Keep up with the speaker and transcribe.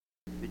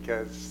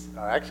because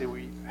actually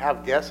we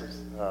have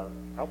guests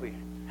probably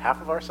half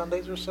of our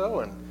Sundays or so,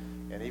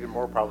 and even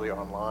more probably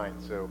online.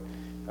 So,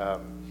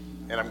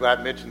 and I'm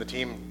glad Mitch and the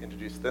team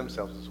introduced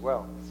themselves as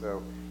well.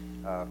 So,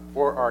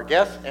 for our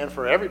guests and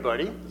for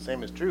everybody, the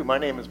same is true. My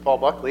name is Paul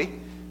Buckley,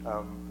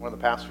 one of the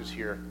pastors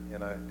here,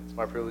 and it's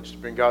my privilege to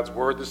bring God's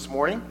Word this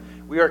morning.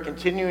 We are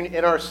continuing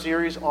in our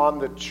series on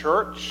the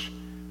church,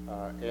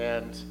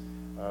 and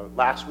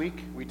last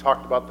week we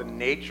talked about the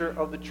nature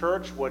of the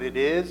church, what it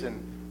is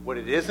and what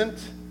it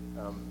isn't.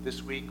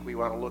 This week we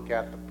want to look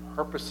at the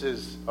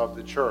purposes of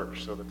the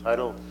church. So the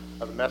title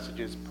of the message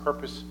is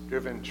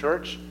Purpose-Driven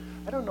Church.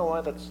 I don't know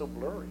why that's so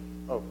blurry.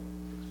 Oh,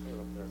 it's clear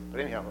up there. But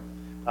anyhow,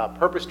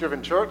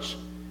 Purpose-Driven Church,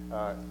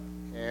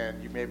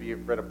 and you maybe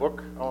have read a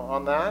book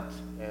on that,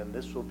 and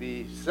this will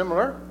be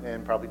similar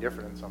and probably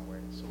different in some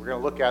ways. So we're going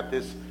to look at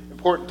this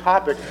important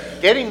topic.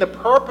 Getting the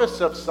purpose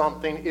of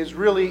something is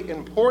really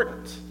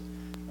important.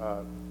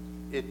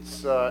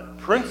 It's a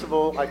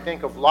principle, I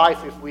think, of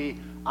life. If we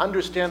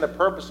understand the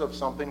purpose of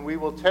something, we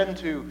will tend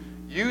to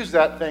use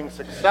that thing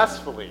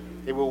successfully.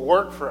 It will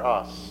work for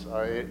us.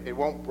 It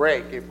won't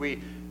break. If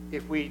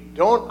we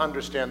don't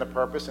understand the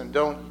purpose and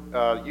don't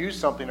use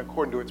something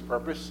according to its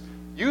purpose,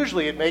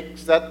 usually it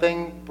makes that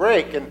thing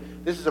break. And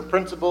this is a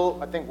principle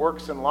I think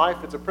works in life.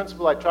 It's a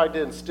principle I tried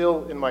to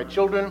instill in my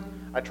children.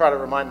 I try to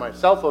remind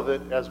myself of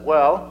it as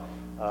well.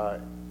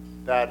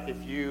 That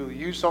if you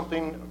use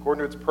something according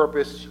to its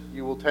purpose,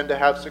 you will tend to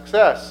have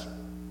success.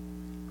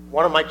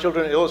 One of my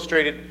children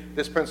illustrated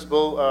this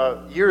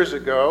principle years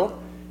ago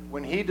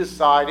when he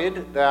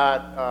decided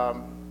that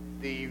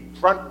the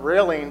front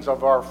railings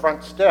of our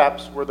front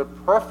steps were the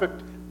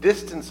perfect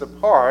distance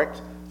apart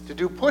to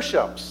do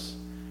push-ups.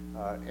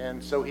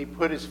 And so he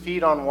put his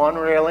feet on one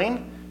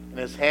railing and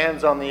his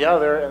hands on the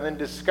other, and then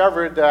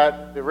discovered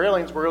that the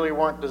railings really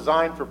weren't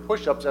designed for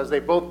push-ups, as they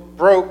both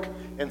broke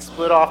and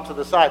split off to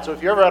the side. So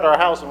if you're ever at our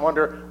house and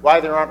wonder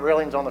why there aren't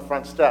railings on the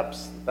front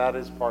steps, that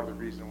is part of the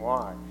reason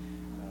why.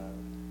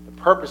 The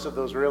purpose of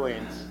those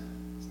railings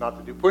is not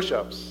to do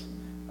push-ups.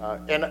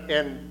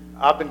 And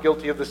I've been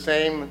guilty of the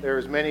same.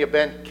 There's many a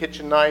bent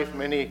kitchen knife from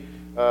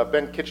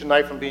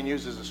being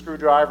used as a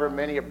screwdriver,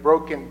 many a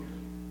broken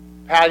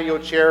patio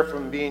chair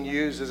from being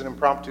used as an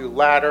impromptu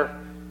ladder,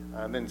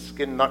 and then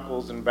skin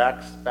knuckles and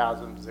back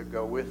spasms that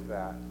go with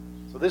that.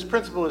 So this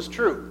principle is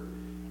true,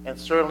 and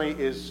certainly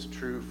is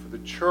true for the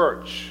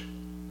church.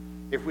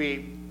 If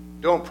we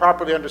don't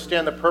properly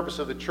understand the purpose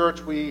of the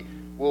church, we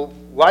will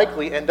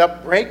likely end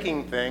up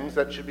breaking things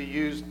that should be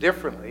used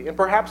differently, and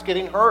perhaps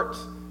getting hurt,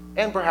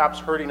 and perhaps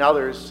hurting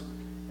others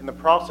in the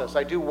process.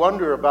 I do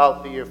wonder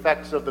about the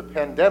effects of the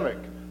pandemic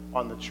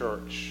on the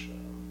church.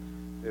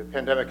 The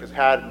pandemic has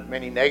had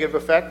many negative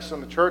effects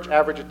on the church.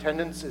 Average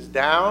attendance is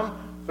down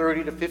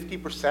 30 to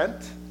 50%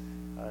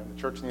 in the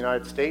church in the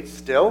United States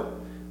still.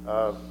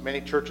 Many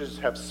churches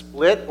have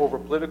split over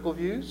political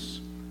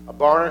views. A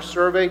Barna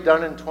survey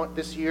done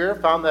this year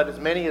found that as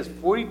many as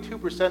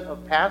 42%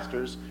 of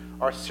pastors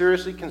are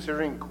seriously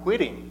considering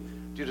quitting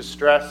due to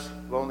stress,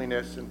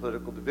 loneliness, and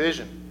political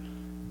division.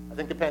 I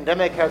think the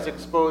pandemic has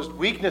exposed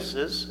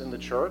weaknesses in the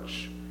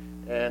church,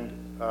 and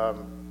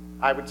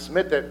I would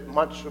submit that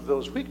much of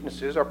those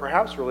weaknesses are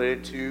perhaps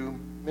related to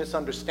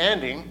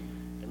misunderstanding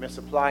and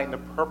misapplying the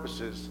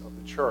purposes of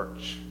the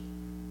church.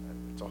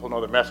 It's a whole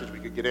other message we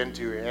could get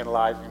into,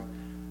 analyzing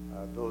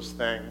those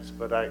things,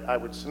 but I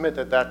would submit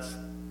that that's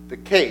the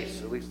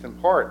case, at least in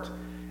part.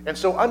 And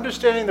so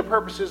understanding the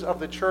purposes of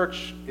the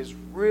church is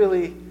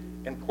really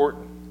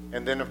important.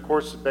 And then, of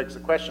course, it begs the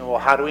question, well,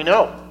 how do we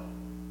know?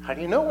 How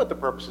do you know what the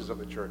purposes of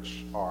the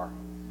church are?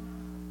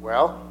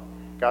 Well,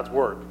 God's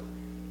Word.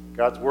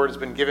 God's Word has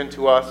been given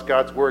to us.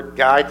 God's Word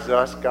guides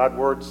us. God's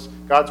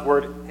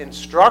Word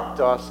instructs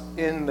us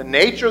in the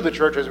nature of the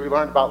church, as we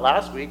learned about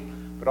last week,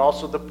 but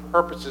also the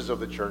purposes of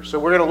the church. So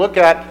we're going to look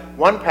at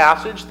one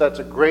passage that's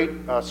a great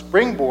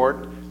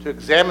springboard to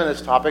examine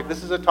this topic.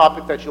 This is a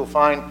topic that you'll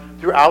find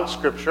throughout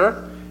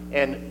Scripture,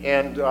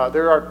 and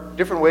there are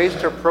different ways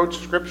to approach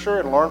Scripture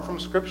and learn from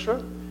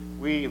Scripture.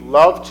 We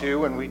love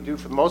to, and we do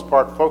for the most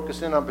part,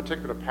 focus in on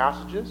particular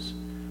passages,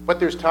 but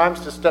there's times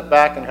to step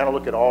back and kind of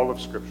look at all of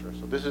Scripture.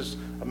 So this is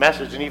a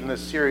message, and even this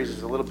series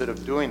is a little bit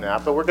of doing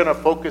that, but we're going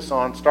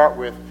to start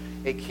with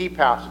a key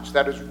passage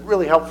that is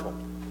really helpful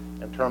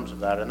in terms of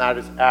that, and that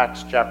is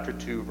Acts chapter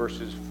 2,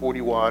 verses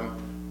 41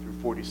 through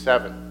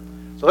 47.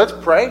 So let's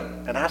pray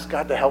and ask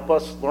God to help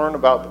us learn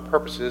about the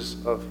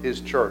purposes of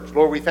His church.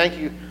 Lord, we thank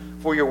you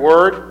for your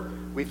word.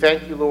 We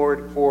thank you,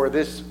 Lord, for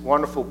this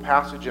wonderful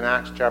passage in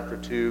Acts chapter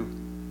 2.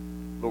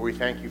 Lord, we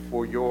thank you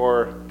for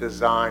your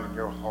design and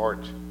your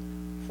heart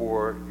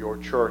for your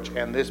church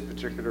and this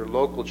particular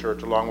local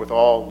church, along with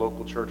all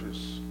local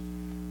churches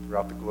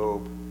throughout the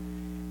globe.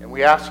 And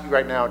we ask you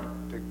right now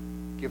to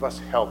give us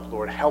help,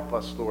 Lord. Help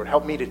us, Lord.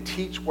 Help me to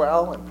teach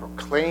well and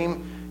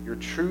proclaim your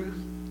truth.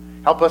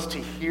 Help us to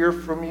hear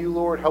from you,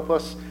 Lord. Help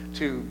us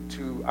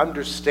to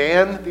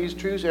understand these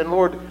truths. And,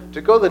 Lord,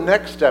 to go the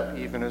next step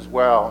even as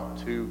well,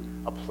 to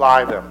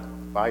apply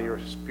them by your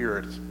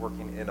Spirit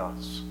working in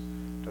us,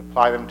 to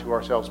apply them to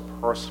ourselves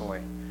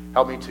personally,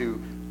 Help me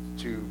to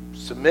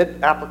submit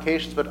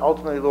applications, but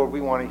ultimately, Lord,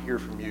 we want to hear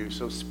from you.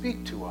 So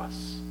speak to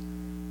us,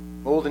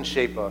 mold and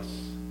shape us,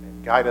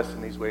 and guide us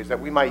in these ways that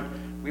we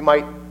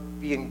might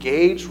be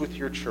engaged with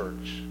your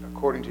church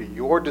according to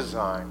your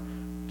design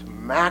to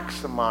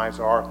maximize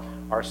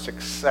our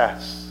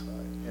success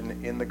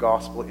in the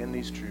gospel, in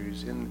these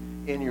truths,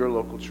 in your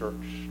local church.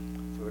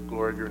 For the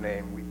glory of your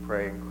name, we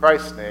pray in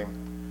Christ's name.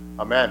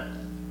 Amen.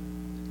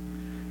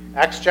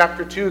 Acts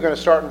chapter 2, we're going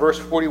to start in verse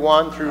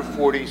 41 through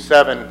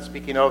 47.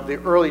 Speaking of the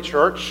early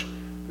church,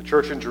 the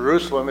church in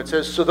Jerusalem, it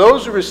says, "So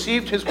those who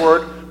received his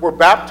word were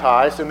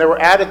baptized, and there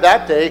were added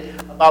that day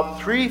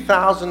about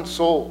 3,000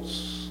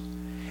 souls.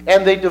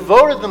 And they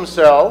devoted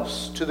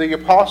themselves to the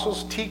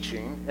apostles'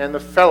 teaching and the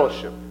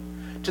fellowship,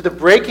 to the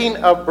breaking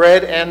of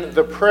bread and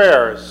the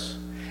prayers.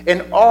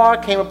 And awe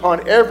came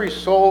upon every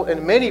soul,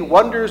 and many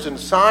wonders and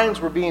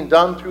signs were being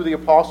done through the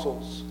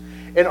apostles.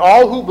 And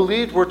all who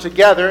believed were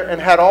together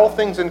and had all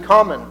things in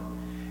common.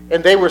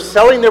 And they were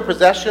selling their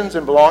possessions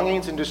and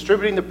belongings and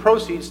distributing the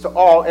proceeds to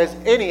all as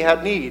any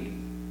had need.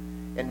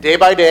 And day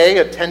by day,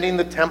 attending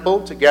the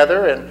temple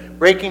together and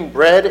breaking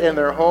bread in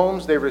their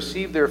homes, they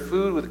received their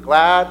food with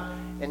glad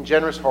and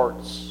generous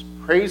hearts,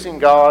 praising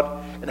God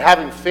and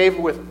having favor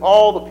with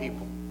all the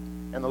people.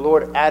 And the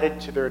Lord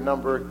added to their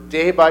number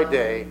day by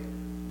day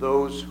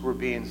those who were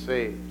being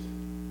saved."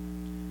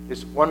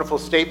 This wonderful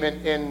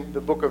statement in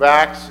the book of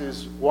Acts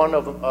is one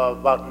of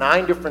about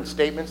 9 different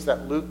statements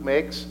that Luke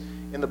makes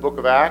in the book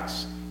of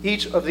Acts.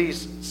 Each of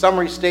these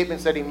summary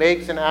statements that he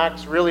makes in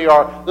Acts really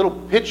are little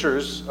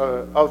pictures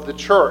of the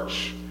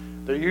church.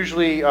 They're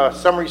usually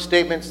summary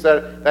statements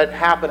that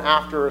happen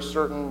after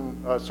certain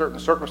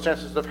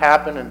circumstances have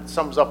happened and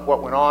sums up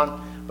what went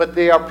on. But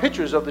they are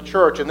pictures of the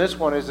church, and this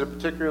one is a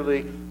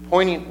particularly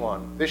poignant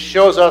one. This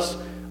shows us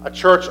a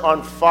church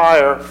on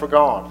fire for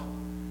God.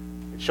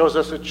 It shows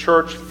us a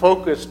church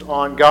focused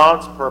on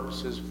God's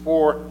purposes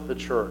for the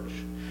church.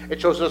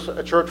 It shows us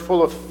a church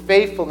full of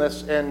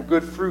faithfulness and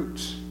good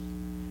fruit.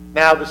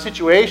 Now, the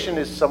situation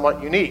is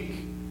somewhat unique,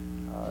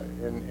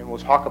 and we'll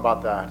talk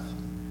about that.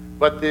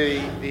 But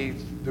the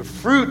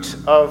fruit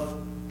of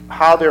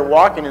how they're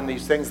walking in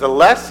these things, the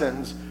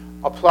lessons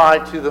apply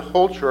to the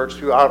whole church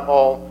throughout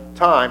all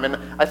time. And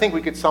I think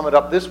we could sum it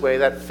up this way,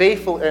 that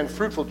faithful and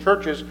fruitful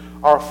churches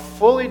are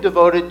fully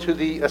devoted to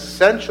the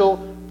essential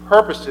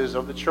purposes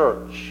of the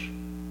church.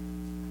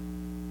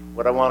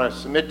 What I want to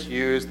submit to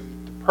you is the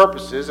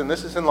purposes, and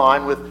this is in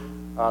line with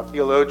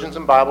theologians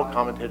and Bible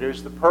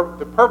commentators. The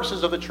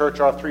purposes of the church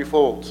are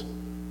threefold: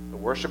 the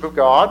worship of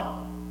God,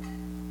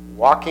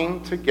 walking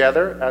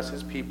together as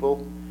his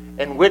people,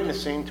 and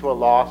witnessing to a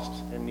lost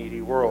and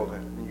needy world.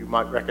 And you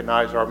might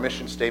recognize our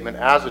mission statement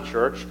as a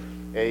church,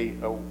 a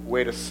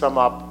way to sum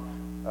up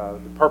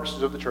the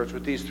purposes of the church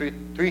with these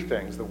three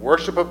things: the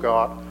worship of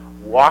God,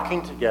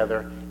 walking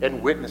together,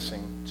 and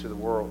witnessing to the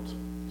world.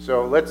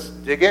 So let's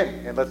dig in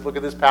and let's look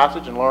at this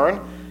passage and learn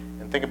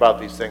and think about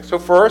these things. So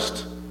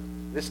first,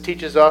 this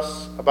teaches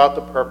us about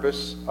the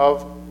purpose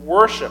of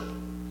worship.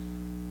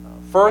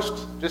 First,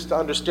 just to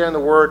understand the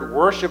word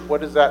worship,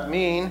 what does that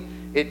mean?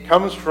 It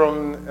comes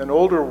from an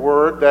older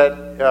word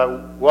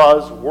that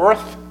was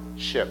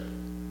worthship.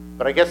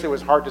 But I guess it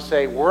was hard to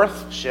say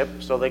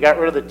worthship, so they got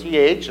rid of the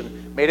TH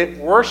and made it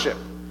worship.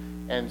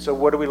 And so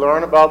what do we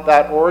learn about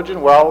that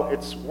origin? Well,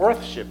 it's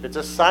worthship. It's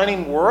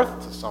assigning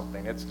worth to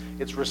something.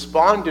 It's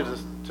responding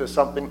to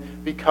something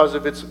because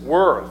of its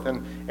worth.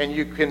 And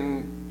you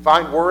can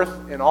find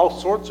worth in all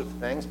sorts of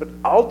things, but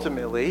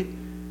ultimately,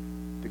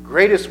 the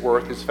greatest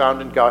worth is found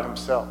in God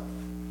himself.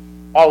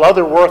 All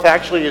other worth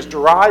actually is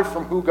derived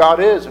from who God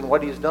is and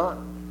what he's done.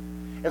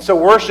 And so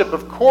worship,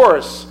 of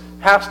course,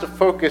 has to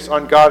focus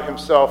on God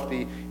himself,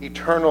 the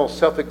eternal,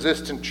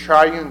 self-existent,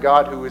 triune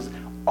God who is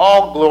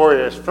all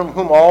glorious, from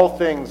whom all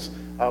things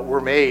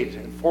were made,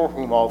 and for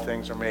whom all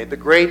things are made. The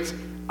great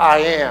I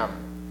am,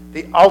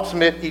 the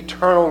ultimate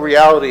eternal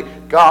reality,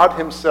 God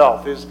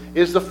himself,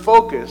 is the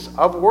focus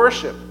of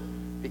worship,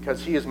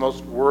 because he is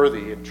most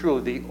worthy and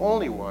truly the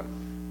only one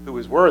who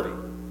is worthy,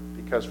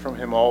 because from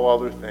him all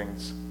other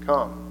things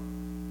come.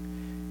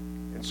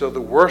 And so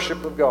the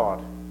worship of God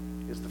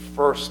is the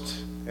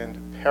first and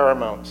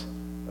paramount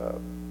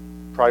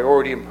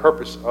priority and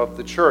purpose of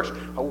the church.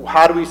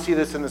 How do we see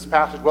this in this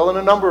passage? Well, in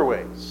a number of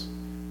ways.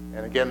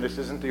 And again, this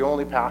isn't the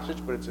only passage,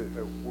 but it's a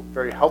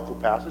very helpful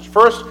passage.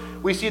 First,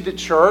 we see the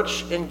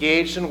church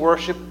engaged in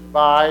worship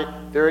by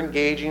their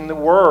engaging the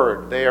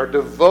word. They are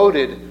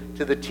devoted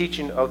to the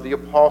teaching of the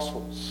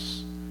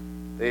apostles.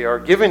 They are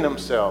giving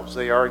themselves.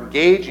 They are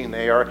engaging.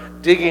 They are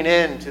digging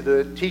into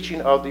the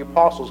teaching of the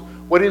apostles.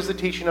 What is the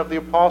teaching of the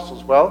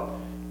apostles? Well,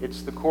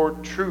 it's the core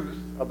truth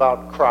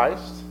about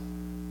Christ.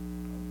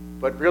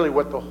 But really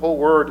what the whole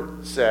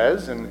word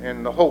says,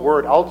 and the whole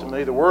word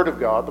ultimately, the word of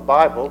God, the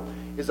Bible,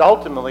 is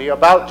ultimately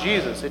about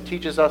Jesus. It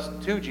teaches us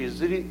to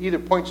Jesus. It either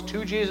points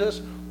to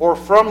Jesus or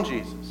from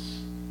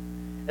Jesus.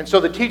 And so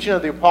the teaching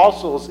of the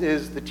apostles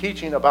is the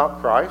teaching about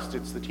Christ.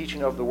 It's the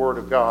teaching of the word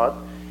of God.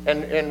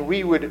 And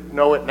we would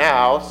know it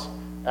now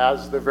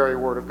as the very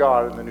word of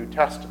God in the New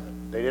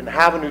Testament. They didn't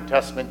have a New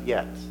Testament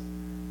yet.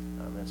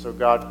 So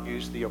God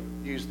used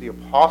the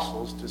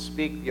apostles to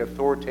speak the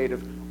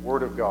authoritative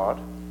word of God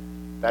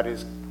that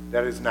is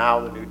now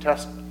the New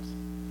Testament.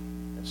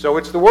 And so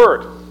it's the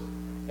Word.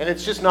 And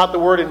it's just not the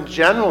Word in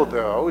general,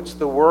 though. It's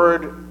the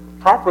Word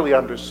properly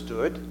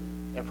understood.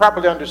 And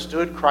properly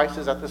understood, Christ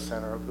is at the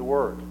center of the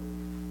Word.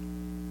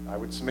 I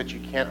would submit you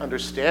can't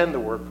understand the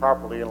Word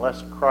properly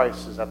unless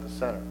Christ is at the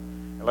center.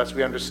 Unless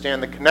we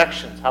understand the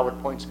connections, how it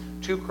points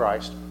to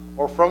Christ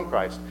or from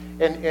Christ.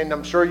 And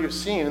I'm sure you've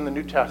seen in the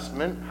New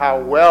Testament how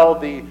well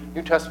the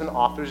New Testament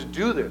authors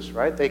do this,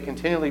 right? They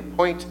continually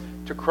point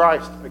to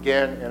Christ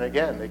again and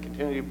again. They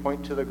continually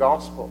point to the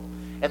gospel.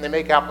 And they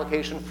make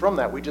application from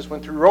that. We just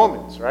went through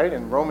Romans, right?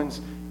 And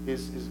Romans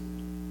is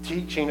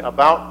teaching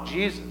about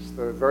Jesus,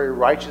 the very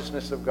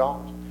righteousness of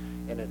God.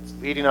 And it's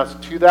leading us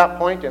to that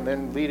point and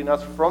then leading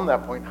us from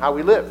that point how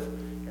we live.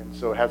 And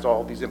so it has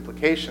all these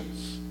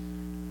implications.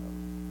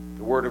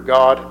 The Word of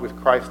God with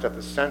Christ at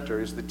the center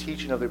is the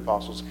teaching of the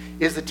apostles,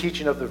 is the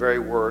teaching of the very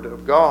Word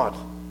of God.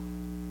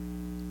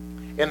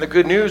 And the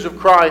good news of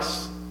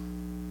Christ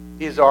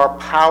is our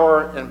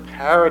power and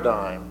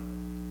paradigm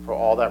for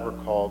all that we're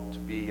called to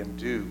be and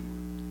do.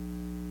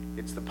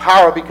 It's the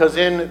power because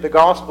in the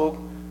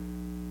gospel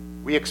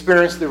we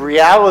experience the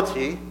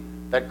reality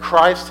that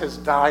Christ has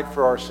died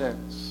for our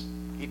sins.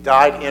 He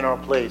died in our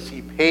place.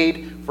 He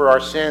paid for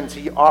our sins.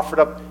 He offered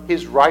up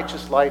his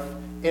righteous life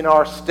in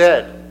our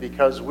stead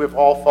because we've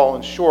all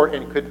fallen short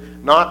and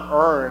could not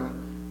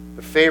earn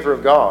the favor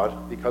of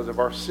God because of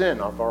our sin,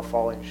 of our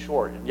falling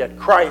short. And yet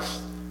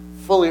Christ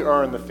fully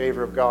earned the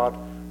favor of God,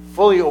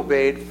 fully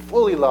obeyed,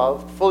 fully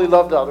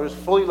loved others,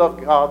 fully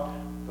loved God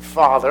the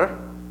Father,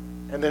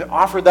 and then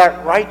offered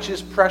that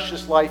righteous,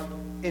 precious life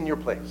in your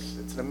place.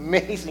 It's an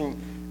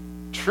amazing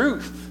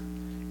truth.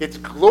 It's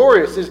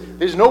glorious.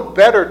 There's no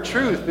better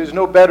truth. There's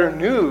no better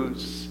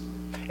news.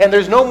 And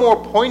there's no more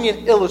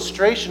poignant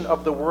illustration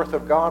of the worth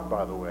of God,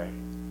 by the way,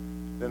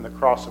 than the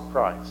cross of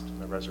Christ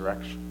and the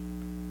resurrection.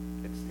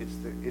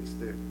 It's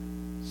the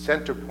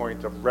center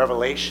point of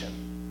revelation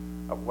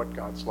of what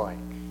God's like.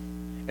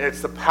 And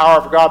it's the power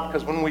of God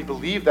because when we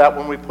believe that,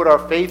 when we put our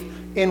faith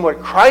in what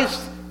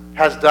Christ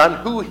has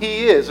done, who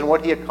he is and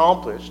what he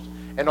accomplished,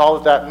 and all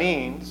that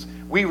means,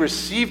 we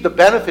receive the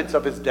benefits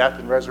of his death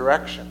and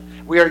resurrection.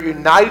 We are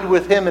united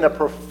with him in a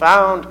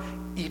profound,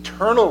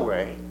 eternal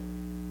way,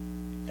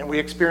 and we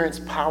experience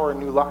power and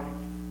new life.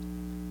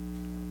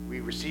 We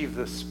receive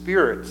the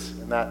Spirit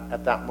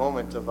at that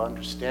moment of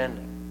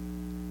understanding.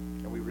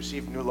 And we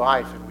receive new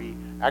life, and we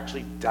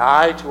actually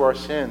die to our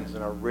sins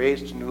and are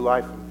raised to new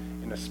life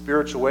in a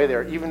spiritual way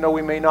there. Even though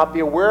we may not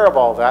be aware of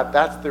all that,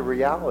 that's the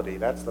reality.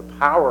 That's the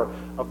power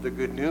of the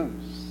good news.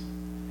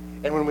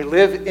 And when we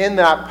live in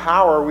that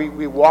power,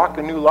 we walk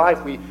a new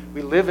life. We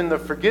live in the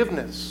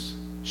forgiveness.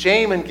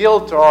 Shame and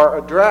guilt are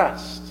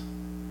addressed.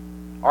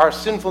 Our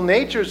sinful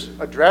nature's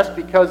addressed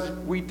because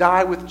we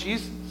die with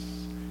Jesus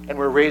and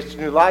we're raised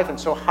to new life. And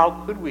so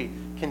how could we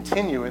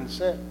continue in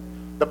sin?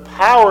 The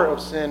power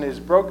of sin is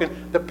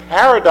broken. The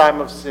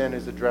paradigm of sin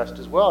is addressed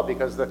as well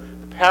because the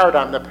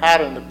paradigm, the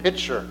pattern, the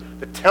picture,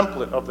 the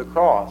template of the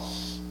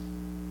cross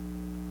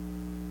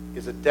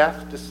is a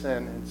death to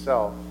sin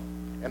itself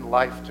and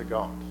life to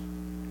God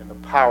and the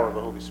power of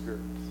the Holy Spirit.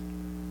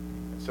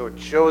 And so it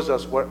shows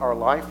us what our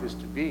life is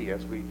to be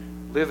as we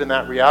live in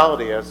that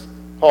reality. As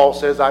Paul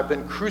says, I've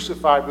been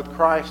crucified with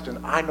Christ and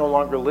I no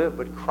longer live,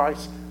 but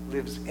Christ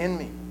lives in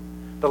me.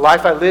 The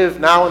life I live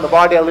now in the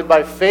body, I live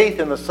by faith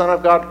in the Son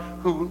of God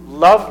who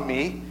loved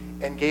me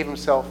and gave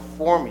himself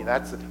for me.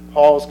 That's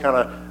Paul's kind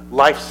of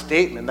life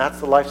statement. That's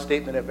the life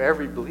statement of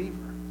every believer.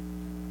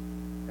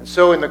 And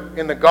so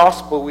in the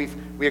gospel, we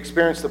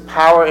experience the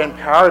power and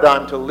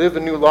paradigm to live a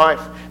new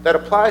life that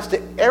applies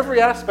to every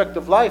aspect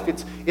of life.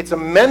 It's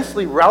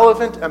immensely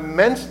relevant,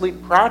 immensely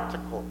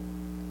practical,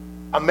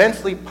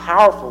 immensely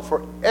powerful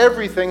for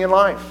everything in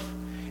life.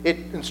 It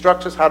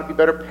instructs us how to be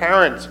better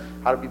parents,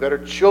 how to be better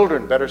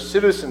children, better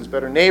citizens,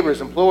 better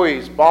neighbors,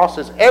 employees,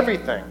 bosses,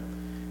 everything.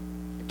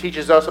 It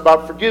teaches us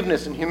about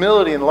forgiveness and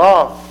humility and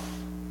love.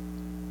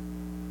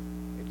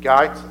 It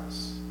guides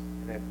us,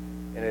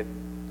 and it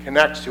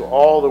connects to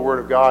all the Word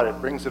of God. It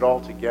brings it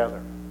all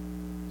together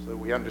so that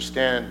we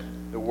understand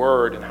the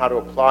Word and how to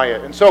apply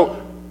it. And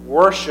so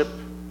worship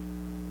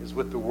is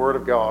with the Word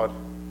of God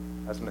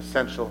as an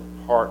essential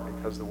part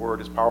because the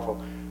Word is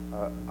powerful.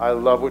 I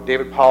love what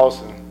David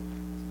Powlison,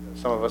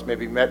 some of us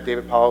maybe met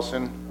David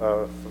Powlison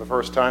for the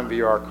first time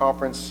via our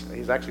conference.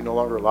 He's actually no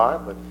longer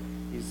alive, but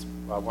he's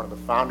one of the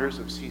founders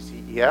of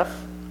CCEF,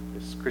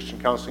 this Christian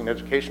Counseling and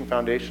Education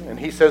Foundation. And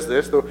he says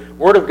this: the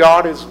Word of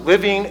God is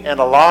living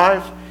and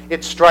alive.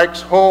 It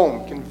strikes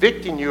home,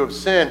 convicting you of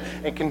sin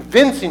and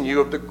convincing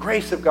you of the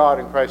grace of God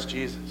in Christ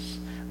Jesus.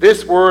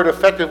 This Word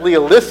effectively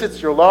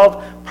elicits your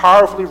love,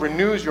 powerfully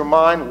renews your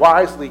mind,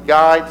 wisely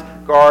guides,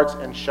 guards,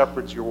 and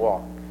shepherds your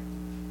walk.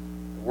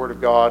 The Word of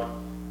God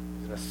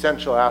is an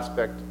essential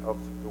aspect of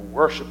the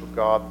worship of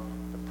God,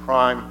 the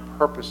prime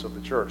purpose of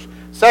the church.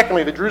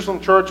 Secondly, the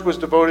Jerusalem church was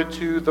devoted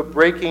to the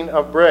breaking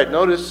of bread.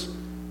 Notice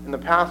in the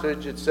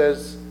passage it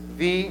says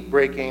the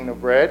breaking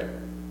of bread.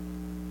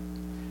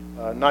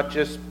 not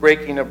just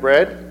breaking of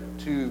bread,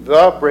 to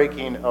the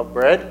breaking of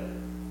bread.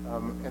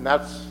 And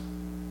that's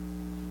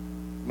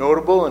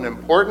notable and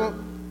important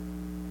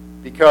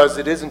because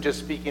it isn't just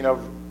speaking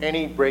of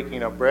any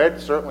breaking of bread.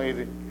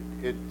 Certainly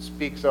it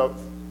speaks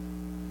of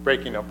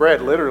breaking of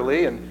bread,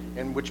 literally,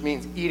 and which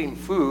means eating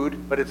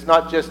food, but it's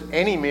not just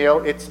any meal,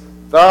 it's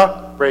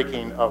the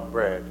breaking of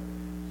bread.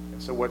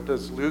 And so what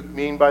does Luke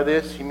mean by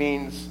this? He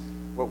means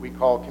what we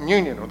call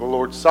communion, or the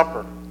Lord's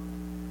Supper.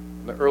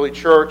 And the early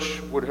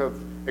church would have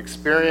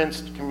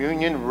experienced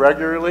communion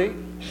regularly,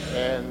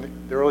 and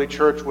the early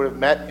church would have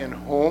met in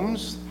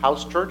homes,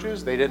 house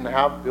churches. They didn't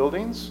have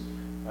buildings.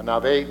 And now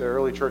the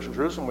early church in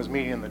Jerusalem was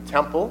meeting in the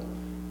temple,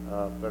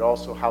 but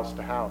also house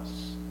to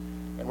house.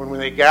 And when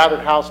they gathered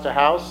house to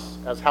house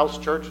as house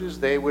churches,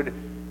 they would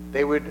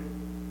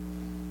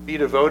be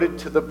devoted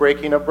to the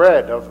breaking of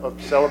bread,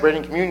 of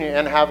celebrating communion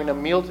and having a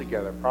meal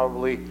together,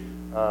 probably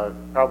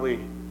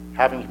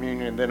having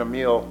communion and then a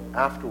meal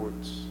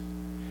afterwards.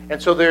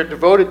 And so they're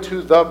devoted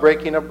to the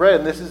breaking of bread.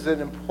 And this is an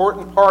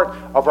important part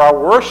of our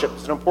worship.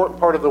 It's an important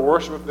part of the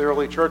worship of the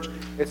early church.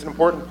 It's an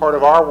important part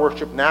of our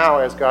worship now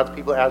as God's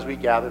people as we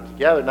gather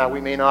together. Now, we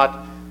may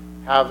not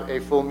have a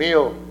full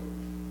meal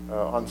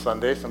on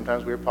Sunday.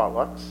 Sometimes we have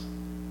potlucks.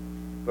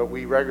 But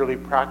we regularly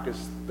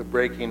practice the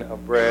breaking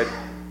of bread,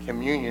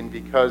 communion,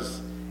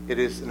 because it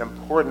is an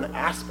important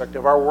aspect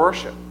of our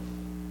worship.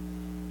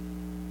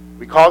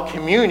 We call it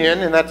communion,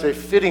 and that's a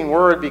fitting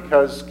word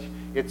because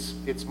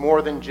it's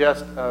more than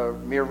just a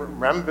mere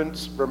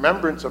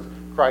remembrance of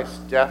Christ's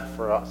death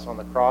for us on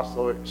the cross,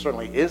 though it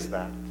certainly is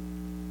that.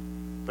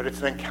 But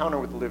it's an encounter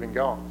with the living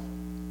God.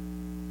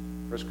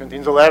 1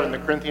 Corinthians 11, the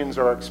Corinthians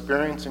are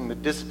experiencing the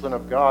discipline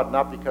of God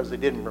not because they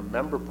didn't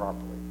remember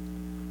properly,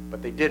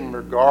 but they didn't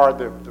regard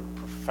the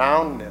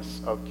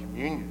profoundness of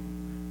communion.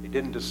 They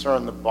didn't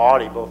discern the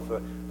body, both the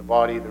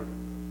body of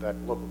that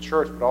local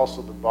church, but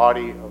also the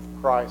body of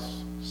Christ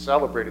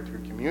celebrated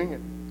through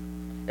communion.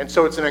 And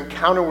so it's an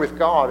encounter with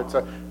God. It's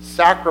a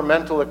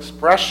sacramental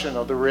expression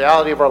of the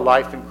reality of our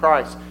life in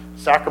Christ.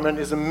 Sacrament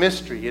is a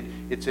mystery.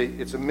 It's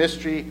a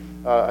mystery,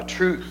 a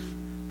truth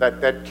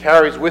that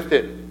carries with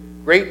it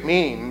great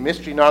meaning.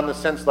 Mystery not in the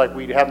sense like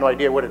we have no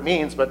idea what it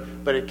means, but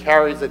it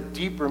carries a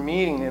deeper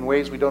meaning in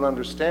ways we don't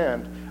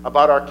understand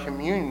about our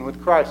communion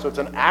with Christ. So it's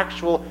an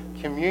actual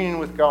communion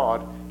with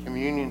God,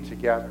 communion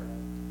together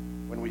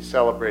when we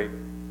celebrate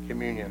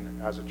communion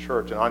as a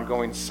church, an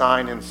ongoing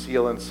sign and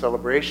seal and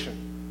celebration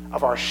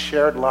of our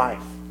shared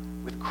life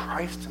with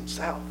Christ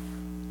himself.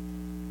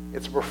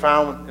 It's a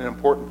profound and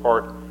important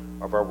part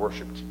of our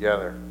worship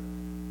together.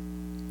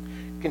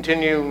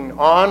 Continuing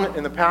on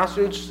in the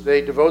passage,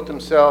 they devote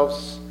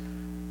themselves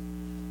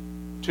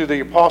to the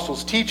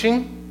apostles'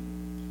 teaching,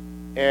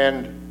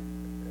 and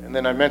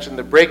then I mentioned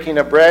the breaking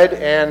of bread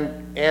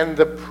and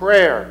the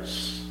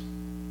prayers.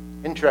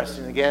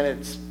 Interesting, again,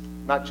 it's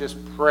not just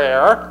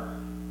prayer.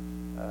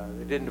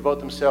 They didn't devote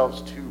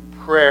themselves to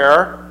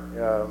prayer,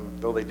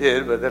 though they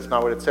did, but that's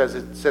not what it says.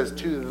 It says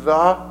to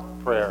the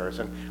prayers.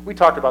 And we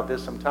talked about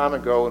this some time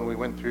ago when we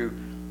went through,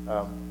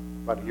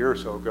 about a year or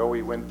so ago,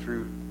 we went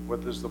through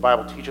what does the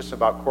Bible teach us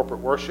about corporate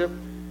worship.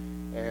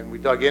 And we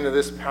dug into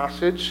this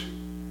passage.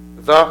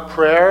 The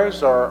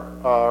prayers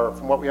are,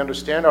 from what we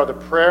understand, are the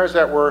prayers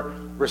that were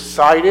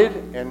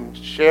recited and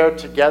shared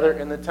together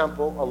in the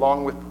temple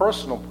along with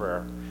personal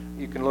prayer.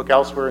 You can look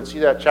elsewhere and see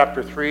that.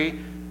 Chapter 3,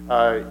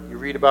 you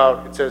read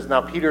about, it says, now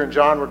Peter and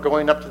John were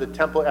going up to the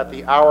temple at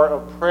the hour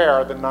of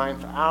prayer, the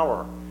 9th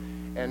hour.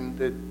 And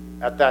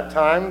at that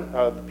time,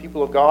 the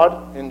people of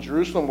God in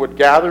Jerusalem would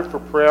gather for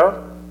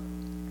prayer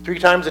 3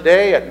 times a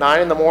day, at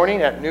 9 in the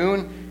morning, at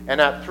noon,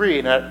 and at 3.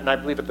 And I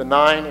believe at the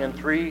 9 and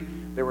 3,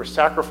 there were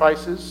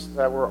sacrifices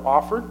that were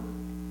offered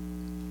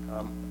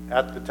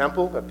at the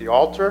temple, at the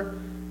altar.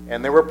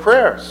 And there were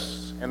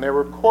prayers. And there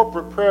were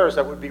corporate prayers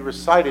that would be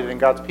recited,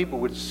 and God's people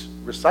would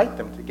recite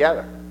them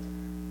together.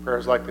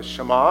 Prayers like the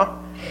Shema,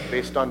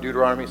 based on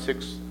Deuteronomy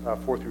 6,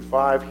 4 through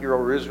 5. Hear,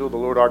 O Israel, the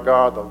Lord our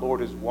God, the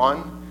Lord is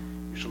one.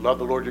 You shall love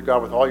the Lord your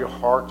God with all your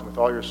heart, and with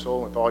all your soul,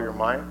 and with all your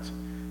might.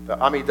 The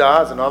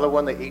Amidah is another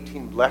one, the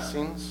 18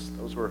 blessings.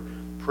 Those were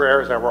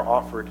prayers that were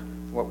offered,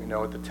 from what we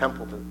know, at the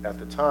temple at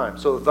the time.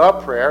 So the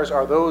prayers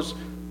are those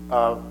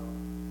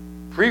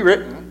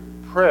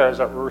pre-written prayers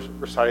that were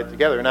recited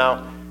together.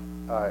 Now,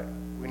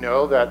 we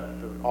know that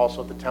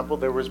also at the temple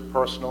there was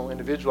personal,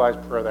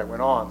 individualized prayer that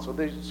went on.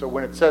 So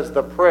when it says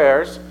the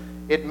prayers,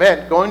 it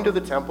meant going to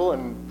the temple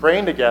and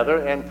praying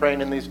together and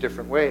praying in these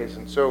different ways.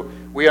 And so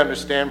we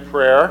understand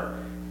prayer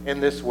in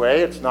this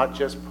way. It's not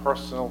just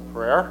personal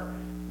prayer,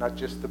 not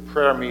just the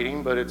prayer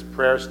meeting, but it's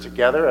prayers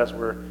together as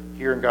we're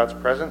here in God's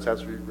presence,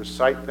 as we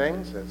recite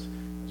things, as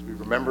we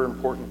remember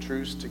important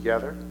truths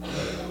together.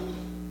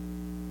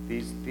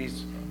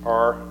 These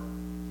are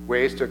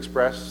ways to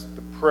express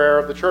the prayer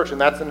of the church, and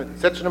that's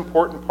such an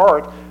important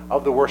part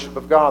of the worship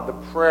of God, the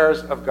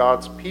prayers of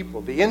God's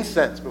people. The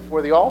incense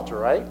before the altar,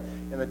 right,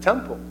 in the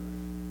temple,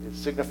 it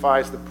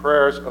signifies the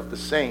prayers of the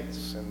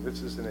saints, and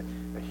this is a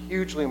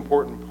hugely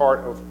important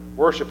part of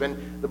worship. And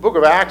the book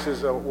of Acts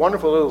is a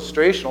wonderful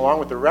illustration, along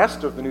with the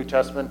rest of the New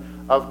Testament,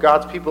 of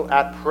God's people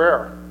at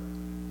prayer.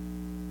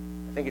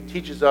 I think it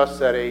teaches us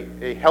that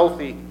a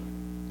healthy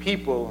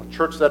people, a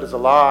church that is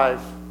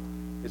alive,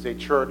 is a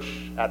church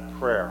at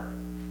prayer,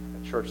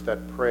 a church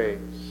that prays.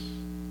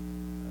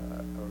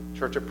 A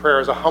church of prayer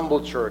is a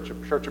humble church. A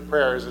church of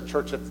prayer is a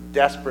church that's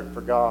desperate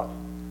for God,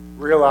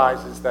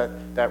 realizes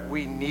that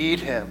we need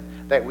Him,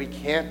 that we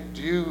can't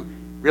do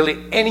really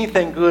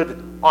anything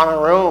good on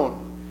our own.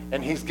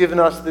 And He's given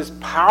us this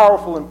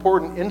powerful,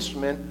 important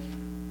instrument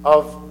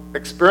of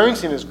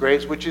experiencing His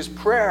grace, which is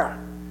prayer.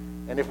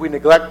 And if we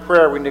neglect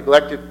prayer, we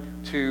neglect it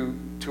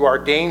to our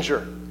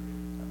danger,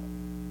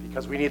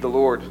 because we need the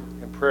Lord.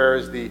 And prayer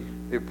is the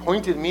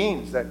appointed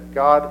means that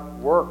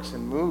God works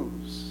and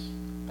moves.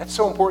 That's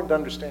so important to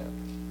understand.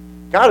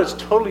 God is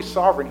totally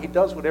sovereign. He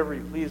does whatever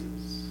He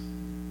pleases.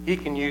 He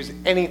can use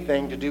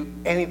anything to do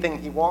anything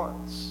He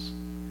wants.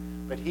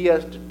 But He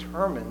has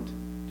determined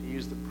to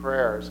use the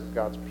prayers of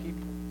God's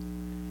people.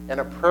 And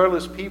a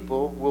prayerless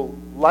people will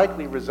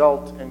likely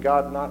result in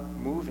God not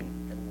moving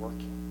and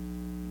working,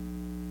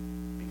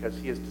 because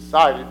He has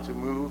decided to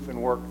move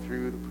and work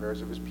through the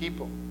prayers of His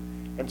people.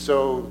 And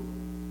so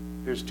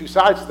there's two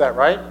sides to that,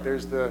 right?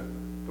 There's the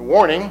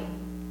warning,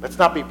 let's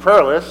not be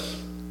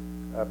prayerless,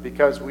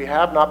 because we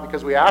have not,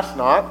 because we ask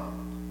not.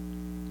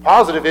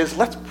 Positive is,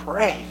 let's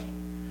pray.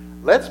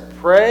 Let's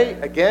pray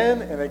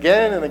again and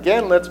again and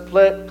again. Let's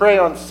pray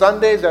on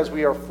Sundays as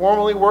we are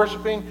formally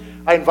worshiping.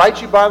 I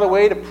invite you, by the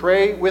way, to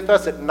pray with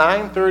us at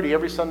 9:30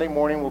 every Sunday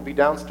morning. We'll be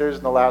downstairs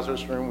in the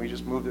Lazarus room. We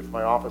just moved it from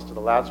my office to the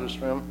Lazarus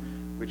room,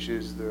 which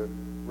is the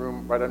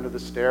room right under the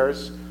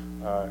stairs.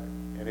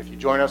 And if you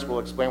join us, we'll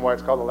explain why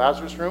it's called the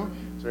Lazarus room.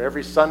 So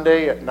every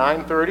Sunday at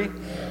 9:30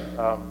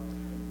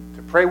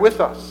 to pray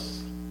with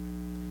us.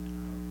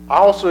 I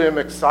also am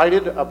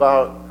excited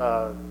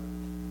about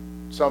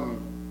some,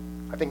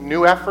 I think,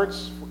 new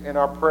efforts in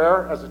our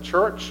prayer as a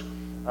church.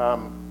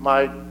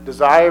 My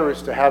desire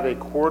is to have a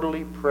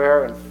quarterly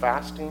prayer and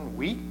fasting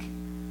week.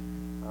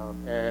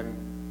 And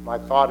my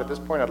thought at this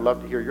point, I'd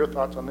love to hear your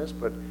thoughts on this,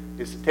 but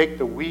is to take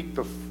the week,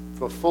 the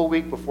full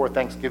week before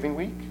Thanksgiving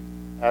week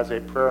as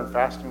a prayer and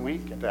fasting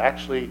week, and to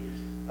actually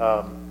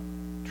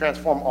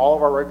transform all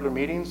of our regular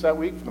meetings that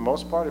week, for the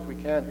most part, if we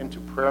can,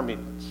 into prayer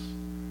meetings.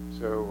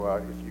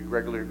 So if you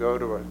regularly go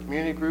to a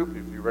community group,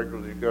 if you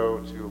regularly go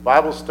to a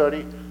Bible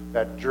study,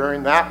 that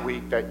during that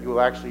week that you will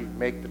actually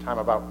make the time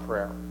about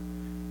prayer.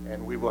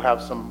 And we will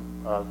have some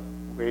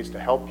ways to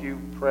help you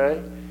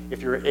pray.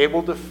 If you're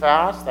able to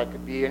fast, that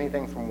could be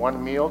anything from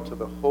one meal to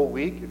the whole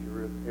week, if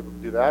you're able to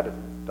do that, if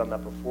you've done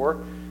that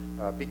before.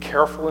 Be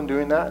careful in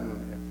doing that, and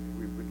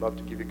we'd love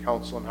to give you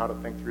counsel on how to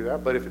think through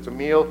that. But if it's a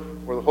meal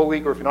or the whole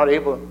week, or if you're not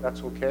able,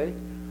 that's okay.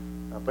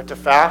 But to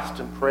fast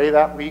and pray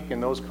that week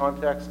in those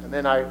contexts, and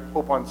then I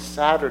hope on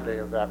Saturday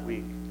of that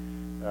week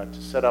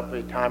to set up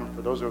a time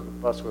for those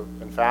of us who have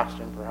been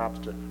fasting, perhaps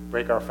to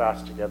break our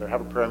fast together,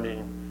 have a prayer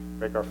meeting,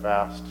 break our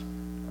fast,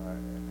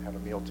 and have a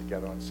meal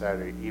together on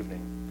Saturday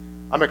evening.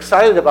 I'm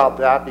excited about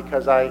that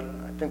because I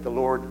think the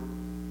Lord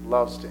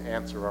loves to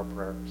answer our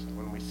prayers. And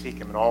when we seek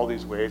Him in all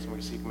these ways, and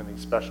we seek Him in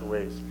these special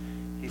ways,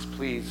 He's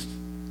pleased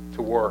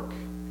to work.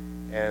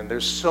 And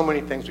there's so many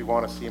things we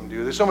want to see Him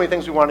do. There's so many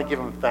things we want to give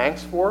Him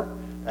thanks for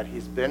that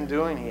He's been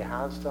doing, He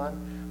has done.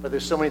 But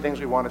there's so many things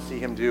we want to see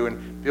Him do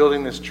in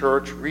building this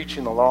church,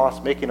 reaching the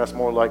lost, making us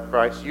more like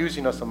Christ,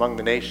 using us among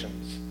the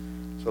nations.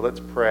 So let's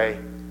pray.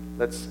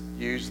 Let's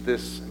use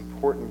this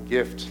important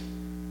gift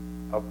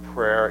of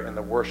prayer in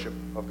the worship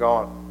of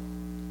God.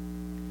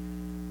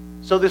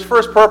 So this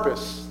first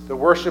purpose, the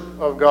worship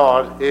of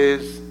God,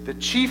 is the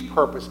chief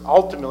purpose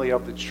ultimately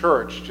of the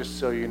church, just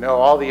so you know.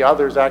 All the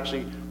others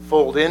actually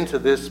fold into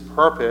this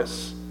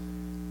purpose.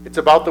 It's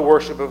about the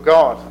worship of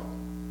God.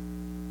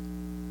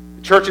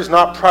 The church is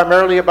not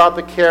primarily about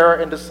the care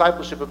and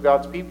discipleship of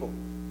God's people.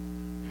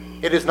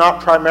 It is not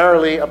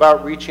primarily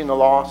about reaching the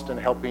lost and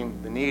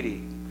helping the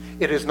needy.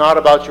 It is not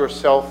about your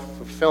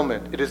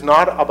self-fulfillment. It is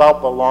not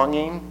about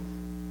belonging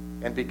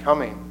and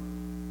becoming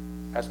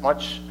as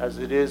much as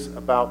it is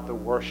about the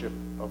worship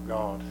of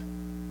God.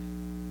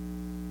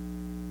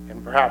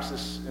 And perhaps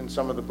this, in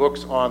some of the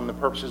books on the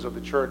purposes of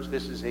the church,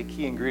 this is a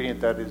key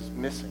ingredient that is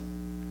missing.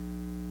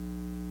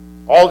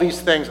 All these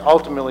things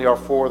ultimately are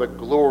for the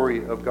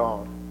glory of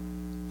God,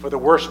 for the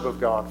worship of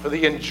God, for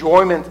the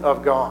enjoyment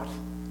of God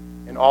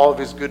in all of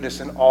His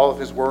goodness and all of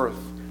His worth.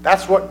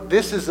 That's what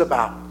this is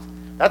about.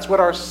 That's what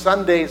our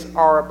Sundays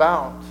are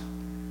about.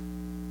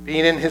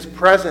 Being in His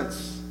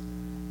presence,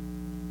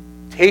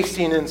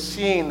 tasting and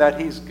seeing that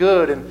He's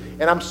good.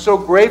 And I'm so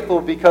grateful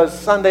because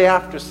Sunday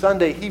after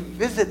Sunday, He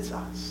visits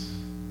us.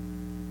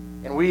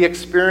 And we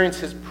experience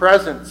His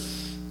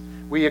presence.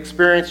 We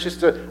experience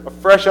just a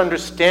fresh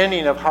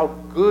understanding of how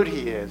good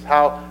He is,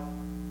 how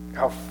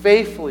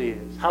faithful He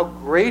is, how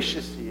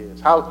gracious He is,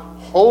 how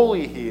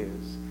holy He is.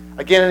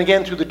 Again and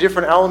again through the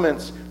different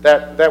elements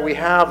that we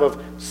have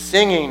of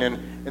singing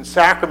and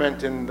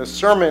sacrament and the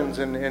sermons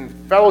and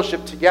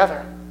fellowship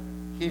together.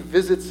 He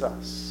visits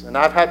us. And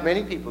I've had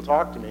many people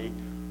talk to me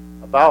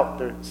about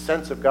the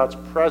sense of God's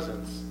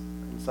presence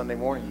in Sunday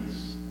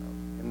mornings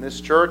in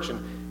this church.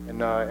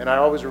 And I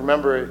always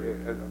remember,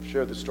 I've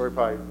shared this story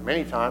probably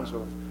many times,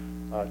 of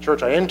a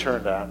church I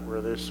interned at, where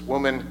this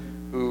woman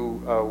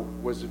who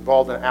was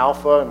involved in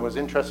Alpha and was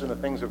interested in the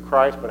things of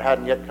Christ but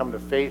hadn't yet come to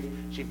faith,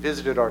 she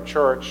visited our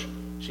church.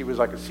 She was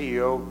like a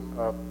CEO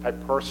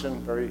type person,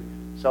 very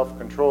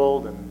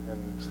self-controlled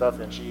and stuff,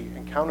 and she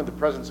encountered the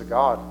presence of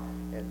God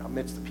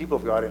amidst the people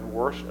of God in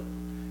worship.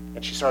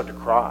 And she started to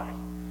cry.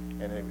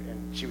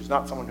 And she was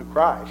not someone who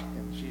cried.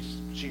 And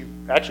she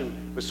actually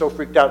was so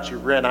freaked out she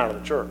ran out of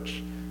the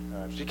church.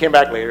 She came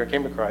back later,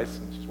 came to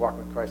Christ, and she's walking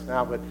with Christ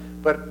now.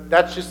 But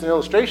that's just an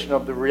illustration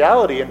of the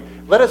reality. And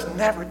let us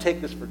never take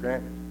this for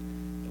granted.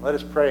 And let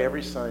us pray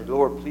every Sunday,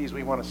 Lord, please,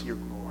 we want to see your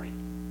glory.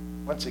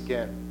 Once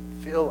again,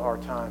 fill our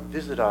time.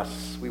 Visit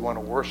us. We want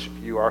to worship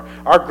you.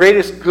 Our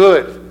greatest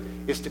good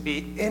is to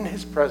be in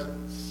his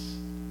presence,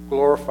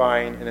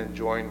 glorifying and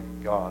enjoying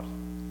God.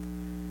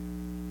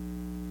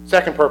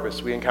 Second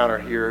purpose we encounter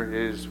here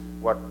is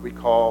what we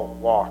call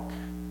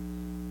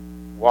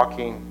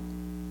walking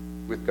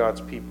with God's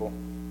people.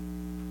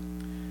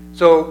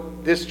 So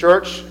this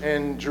church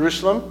in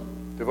Jerusalem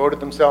devoted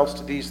themselves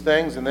to these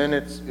things, and then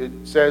it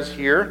says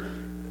here,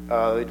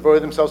 they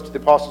devoted themselves to the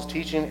apostles'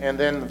 teaching, and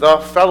then the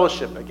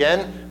fellowship.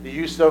 Again, the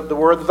use of the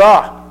word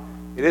the.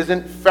 It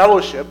isn't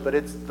fellowship, but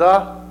it's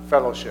the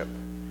fellowship.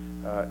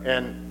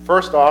 And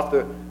first off,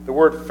 the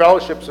word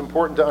fellowship is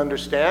important to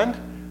understand.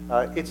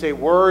 It's a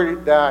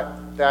word that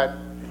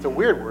it's a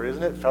weird word,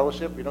 isn't it?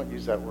 Fellowship. We don't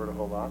use that word a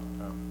whole lot.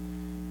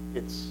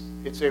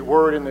 It's a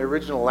word in the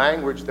original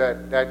language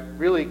that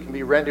really can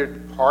be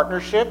rendered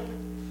partnership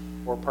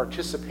or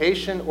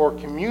participation or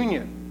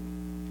communion.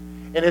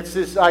 And it's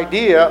this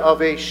idea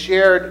of a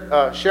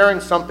sharing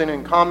something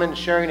in common,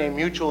 sharing a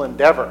mutual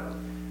endeavor.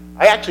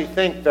 I actually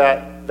think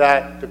that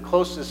the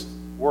closest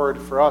word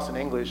for us in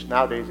English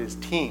nowadays is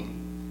team.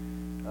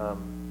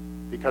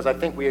 Because I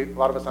think a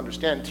lot of us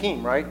understand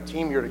team, right?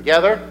 Team, you're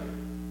together.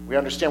 We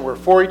understand we're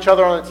for each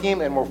other on the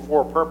team and we're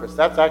for a purpose.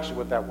 That's actually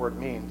what that word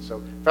means.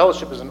 So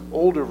fellowship is an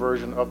older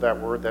version of that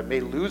word that may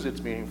lose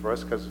its meaning for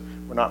us because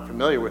we're not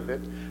familiar with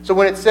it. So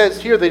when it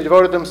says here they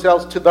devoted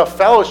themselves to the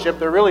fellowship,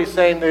 they're really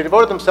saying they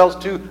devoted themselves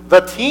to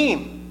the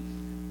team.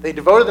 They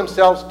devoted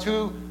themselves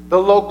to the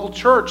local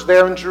church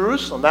there in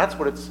Jerusalem. That's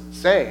what it's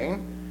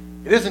saying.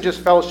 It isn't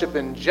just fellowship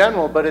in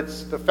general, but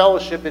it's the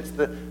fellowship, it's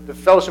the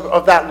fellowship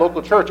of that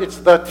local church. It's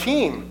the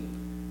team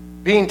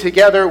being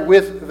together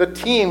with the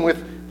team,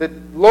 with the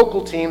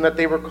local team that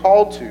they were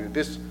called to,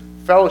 this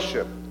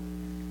fellowship.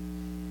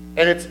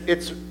 And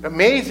it's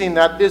amazing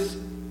that this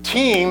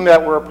team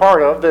that we're a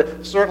part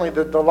of, certainly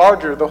the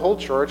larger, the whole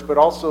church, but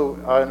also,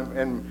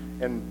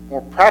 and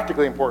more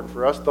practically important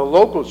for us, the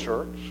local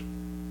church,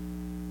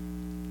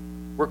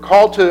 we're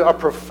called to a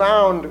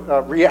profound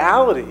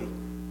reality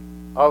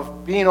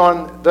of being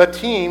on the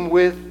team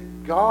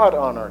with God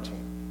on our team.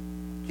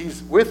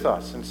 He's with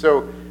us. And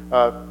so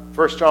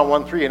 1 John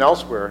 1:3 and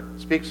elsewhere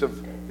speaks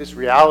of this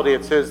reality.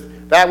 It says,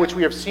 that which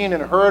we have seen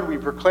and heard we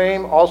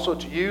proclaim also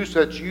to you,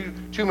 so that you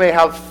too may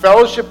have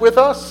fellowship with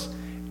us.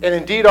 And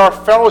indeed our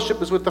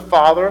fellowship is with the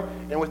Father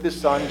and with his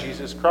Son,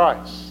 Jesus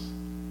Christ.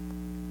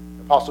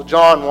 Apostle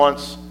John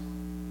wants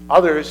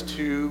others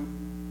to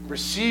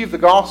receive the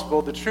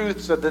gospel, the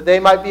truth, so that they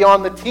might be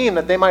on the team,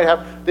 that they might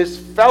have this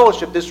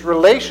fellowship, this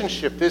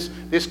relationship,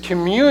 this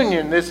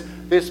communion,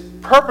 this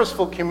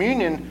purposeful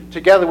communion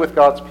together with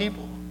God's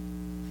people.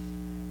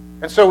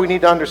 And so we need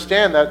to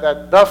understand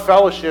that the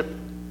fellowship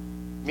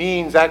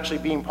means actually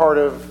being part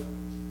of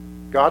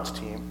God's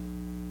team,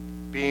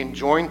 being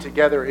joined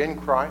together in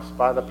Christ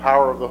by the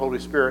power of the Holy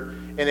Spirit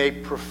in a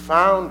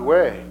profound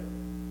way.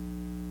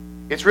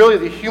 It's really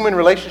the human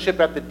relationship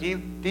at the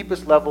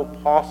deepest level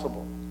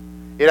possible.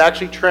 It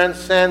actually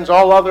transcends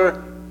all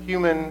other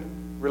human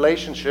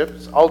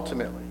relationships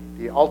ultimately.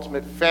 The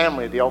ultimate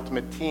family, the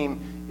ultimate team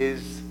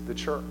is the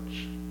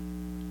church.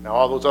 Now,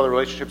 all those other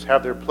relationships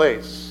have their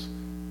place.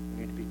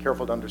 We need to be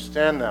careful to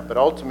understand that. But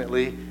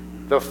ultimately,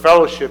 the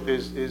fellowship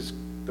is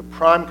the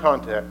prime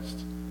context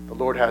the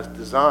Lord has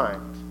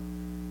designed.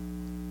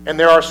 And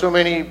there are so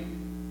many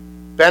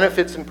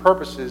benefits and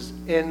purposes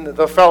in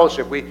the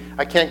fellowship.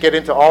 I can't get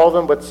into all of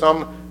them, but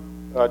some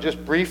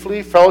just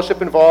briefly.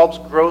 Fellowship involves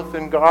growth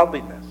in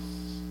godliness.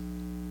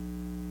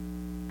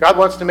 God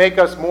wants to make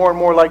us more and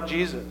more like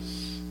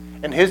Jesus.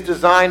 And his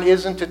design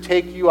isn't to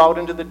take you out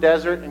into the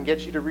desert and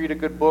get you to read a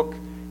good book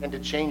and to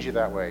change you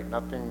that way.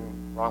 Nothing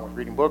wrong with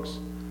reading books.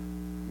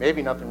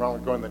 Maybe nothing wrong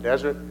with going to the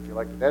desert if you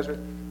like the desert.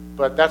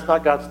 But that's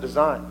not God's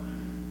design.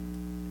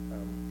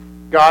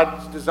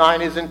 God's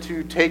design isn't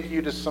to take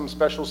you to some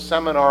special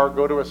seminar or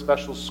go to a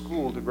special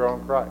school to grow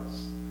in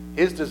Christ.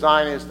 His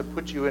design is to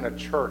put you in a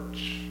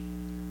church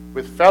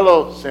with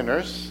fellow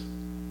sinners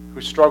who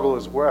struggle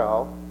as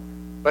well,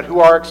 but who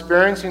are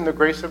experiencing the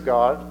grace of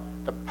God,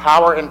 the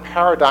power and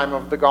paradigm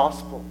of the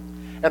gospel,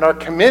 and are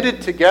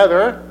committed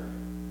together,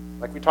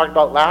 like we talked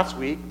about last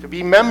week, to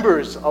be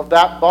members of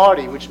that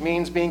body, which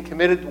means being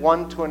committed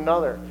one to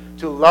another,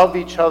 to love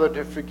each other,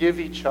 to forgive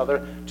each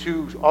other,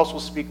 to also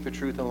speak the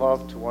truth in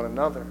love to one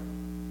another.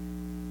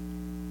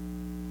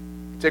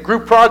 It's a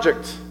group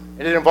project,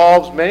 and it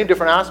involves many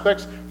different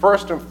aspects.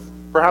 First and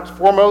perhaps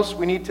foremost,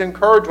 we need to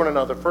encourage one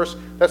another. 1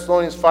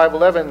 Thessalonians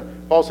 5:11,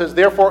 Paul says,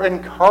 "Therefore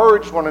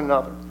encourage one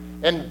another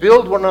and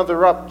build one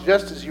another up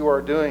just as you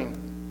are doing."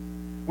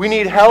 We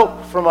need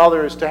help from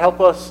others to help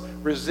us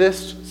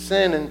resist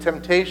sin and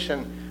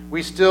temptation.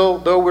 We still,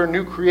 though we're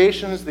new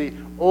creations, the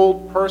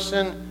old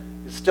person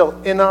is still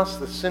in us.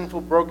 The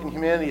sinful, broken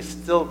humanity is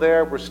still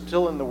there. We're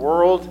still in the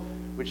world,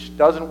 which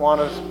doesn't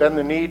want us to bend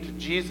the knee to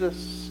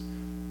Jesus.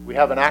 We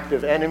have an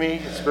active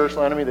enemy, a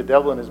spiritual enemy, the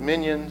devil and his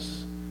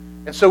minions.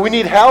 And so we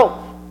need help.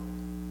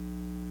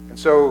 And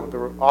so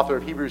the author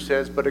of Hebrews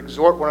says, "But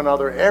exhort one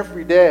another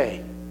every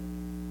day."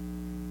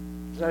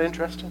 Isn't that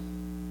interesting?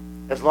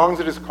 As long as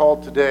it is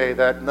called today,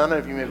 that none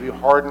of you may be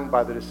hardened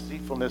by the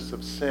deceitfulness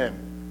of sin.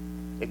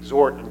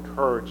 Exhort,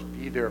 encourage,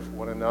 be there for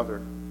one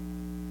another.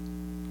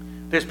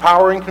 There's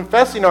power in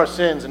confessing our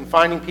sins and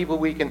finding people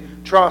we can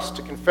trust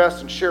to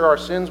confess and share our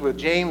sins with.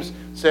 James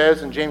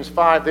says in James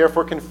 5,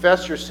 "Therefore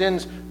confess your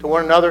sins to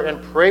one another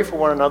and pray for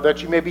one another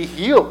that you may be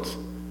healed."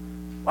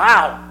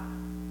 Wow!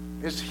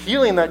 There's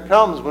healing that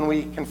comes when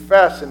we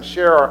confess and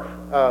share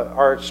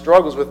our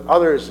struggles with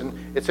others. And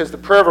it says the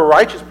prayer of a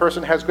righteous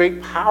person has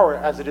great power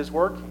as it is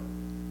working.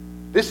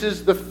 This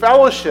is the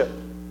fellowship,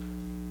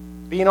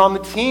 being on the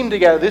team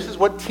together. This is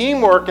what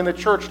teamwork in the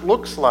church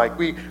looks like.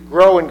 We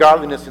grow in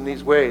godliness in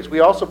these ways.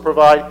 We also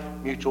provide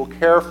mutual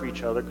care for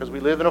each other because we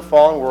live in a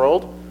fallen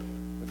world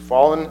with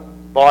fallen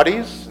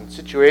bodies and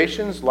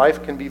situations.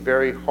 Life can be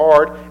very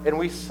hard and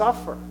we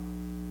suffer.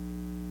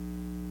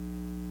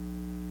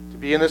 To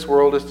be in this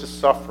world is to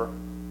suffer.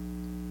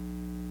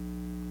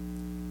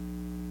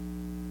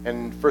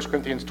 And 1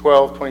 Corinthians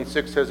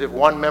 12:26 says, "If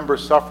one member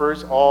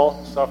suffers,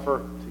 all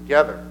suffer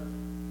together.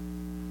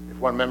 If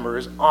one member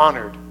is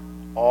honored,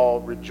 all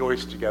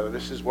rejoice together."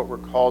 This is what we're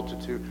called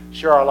to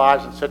share our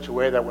lives in such a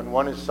way that when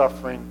one is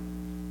suffering,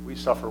 we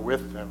suffer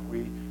with them.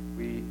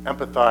 We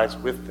empathize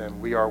with them.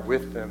 We are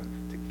with them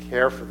to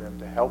care for them,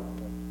 to help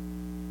them.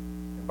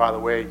 And by the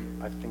way,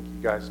 I think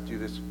you guys do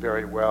this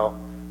very well.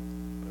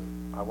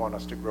 I want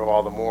us to grow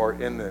all the more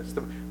in this.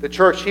 The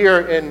church here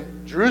in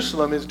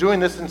Jerusalem is doing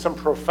this in some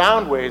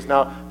profound ways.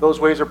 Now, those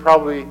ways are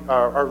probably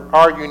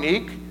are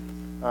unique.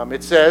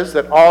 It says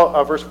that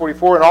all, verse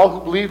 44, "And all who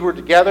believed were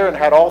together and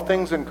had all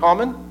things in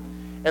common,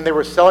 and they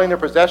were selling their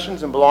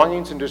possessions and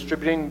belongings and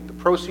distributing the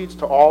proceeds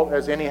to all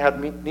as any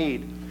had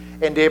need.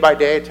 And day by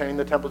day, attending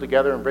the temple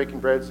together and breaking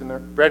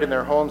bread in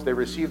their homes, they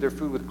received their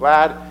food with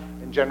glad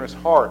and generous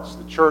hearts."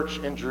 The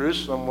church in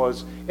Jerusalem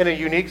was in a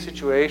unique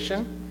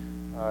situation.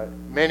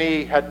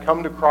 Many had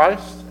come to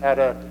Christ at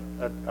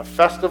a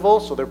festival,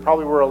 so there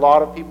probably were a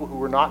lot of people who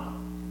were not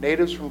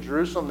natives from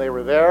Jerusalem. They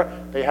were there.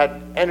 They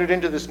had entered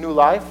into this new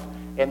life,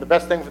 and the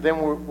best thing for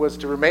them was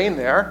to remain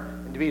there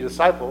and to be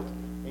discipled,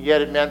 and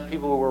yet it meant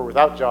people who were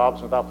without jobs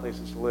and without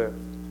places to live.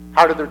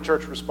 How did their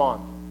church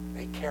respond?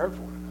 They cared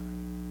for one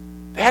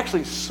another. They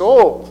actually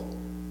sold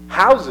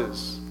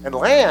houses and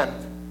land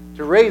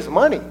to raise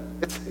money.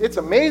 It's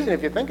amazing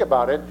if you think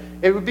about it.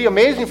 It would be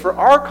amazing for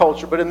our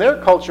culture, but in their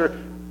culture,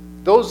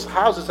 those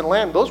houses and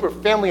land, those were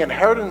family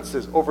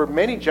inheritances over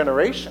many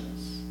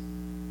generations.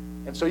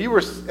 And so you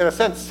were, in a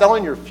sense,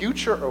 selling your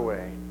future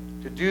away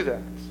to do that.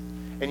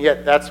 And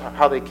yet that's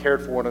how they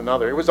cared for one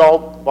another. It was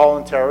all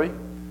voluntary.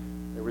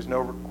 There was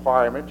no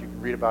requirement. You can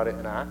read about it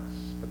in Acts.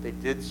 But they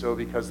did so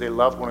because they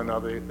loved one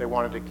another. They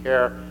wanted to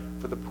care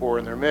for the poor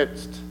in their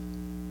midst.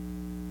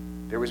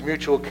 There was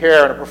mutual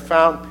care and a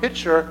profound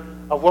picture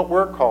of what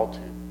we're called to.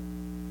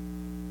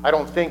 I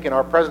don't think in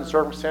our present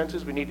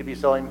circumstances we need to be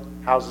selling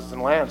houses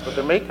and lands, but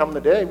there may come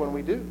the day when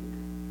we do.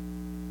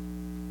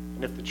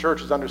 And if the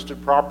church is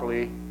understood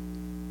properly,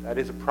 that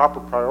is a proper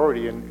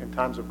priority in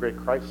times of great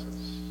crisis,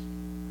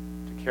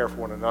 to care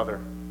for one another.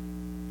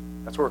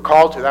 That's what we're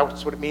called to.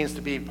 That's what it means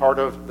to be part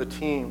of the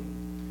team.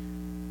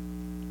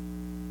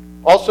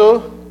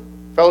 Also,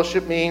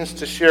 fellowship means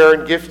to share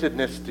in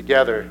giftedness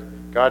together.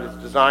 God has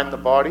designed the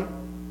body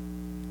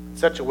in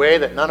such a way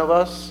that none of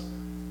us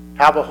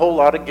have a whole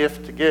lot of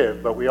gift to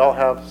give, but we all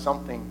have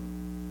something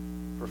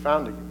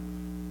profound to give.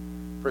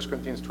 1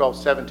 Corinthians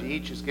 12:7, "To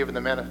each is given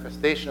the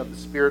manifestation of the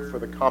Spirit for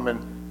the common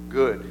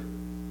good."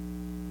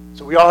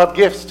 So we all have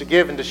gifts to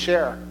give and to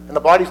share. And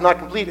the body's not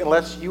complete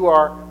unless you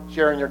are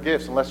sharing your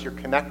gifts, unless you're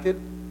connected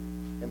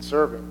and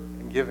serving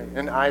and giving.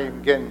 And I am,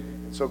 again,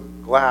 so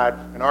glad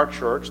in our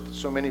church that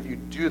so many of you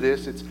do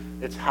this.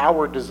 It's how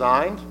we're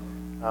designed.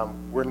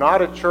 We're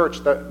not a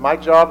church that, my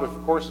job,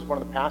 of course, as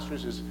one of the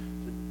pastors, is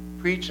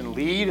preach and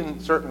lead in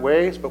certain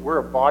ways, but we're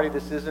a body.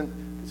 This isn't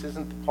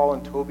the Paul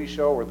and Toby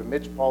show or the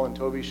Mitch, Paul, and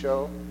Toby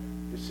show.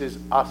 This is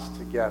us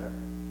together.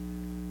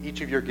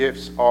 Each of your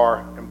gifts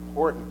are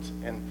important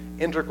and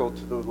integral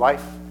to the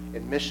life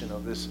and mission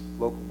of this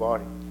local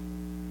body.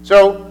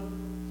 So,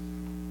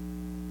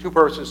 two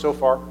purposes so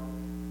far: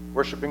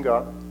 worshiping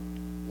God,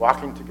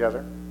 walking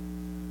together.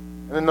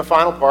 And then the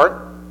final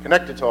part,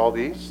 connected to all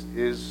these,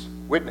 is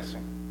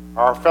witnessing.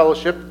 Our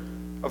fellowship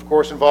of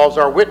course, involves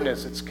our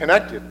witness. It's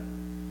connected.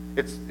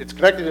 It's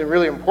connected in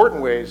really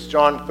important ways.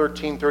 John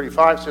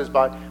 13:35 says,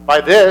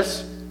 by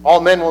this, all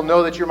men will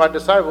know that you're my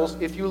disciples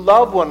if you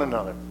love one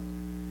another.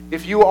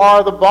 If you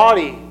are the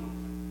body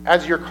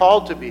as you're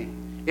called to be.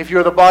 If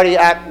you're the body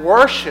at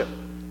worship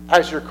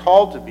as you're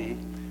called to be,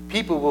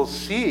 people will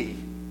see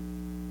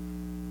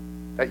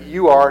that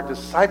you are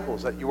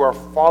disciples, that you are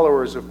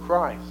followers of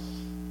Christ.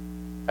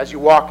 As you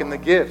walk in the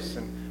gifts,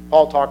 and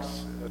Paul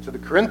talks to the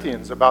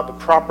Corinthians about the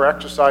proper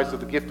exercise of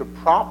the gift of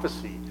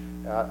prophecy,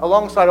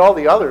 alongside all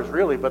the others,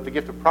 really, but the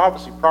gift of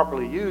prophecy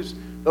properly used,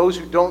 those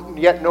who don't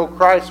yet know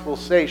Christ will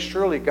say,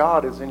 surely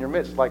God is in your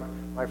midst, like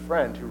my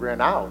friend who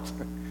ran out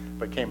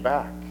but came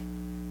back.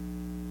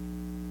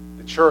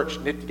 The church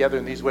knit together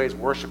in these ways,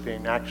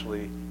 worshiping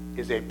actually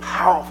is a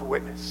powerful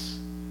witness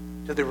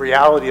to the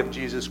reality of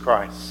Jesus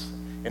Christ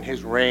and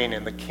his reign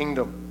in the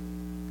kingdom.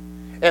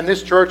 And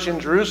this church in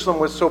Jerusalem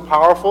was so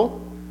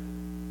powerful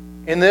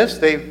in this,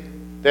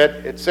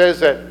 it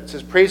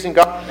says praising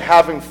God and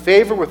having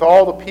favor with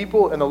all the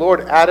people, and the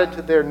Lord added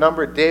to their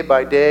number day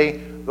by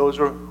day those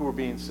who were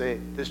being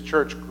saved. This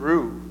church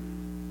grew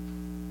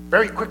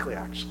very quickly,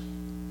 actually,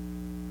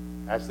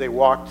 as they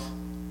walked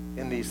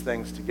in these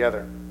things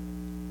together.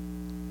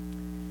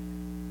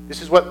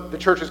 This is what the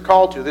church is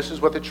called to. This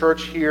is what the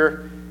church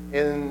here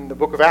in the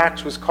book of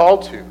Acts was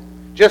called to.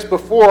 Just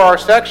before our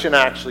section,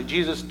 actually,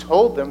 Jesus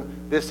told them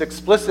this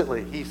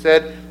explicitly. He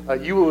said,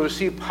 you will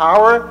receive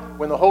power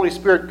when the Holy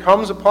Spirit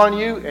comes upon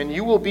you, and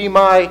you will be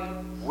my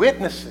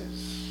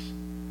witnesses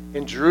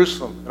in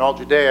Jerusalem and all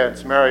Judea and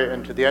Samaria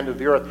and to the end of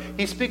the earth.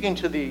 He's speaking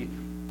to the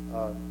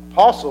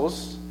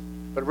apostles,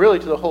 but really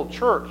to the whole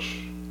church.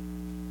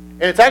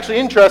 And it's actually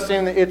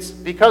interesting, it's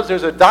because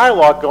there's a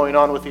dialogue going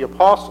on with the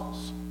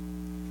apostles.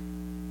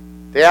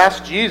 They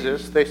ask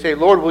Jesus, they say,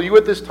 Lord, will you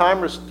at this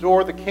time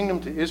restore the kingdom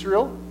to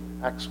Israel?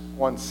 Acts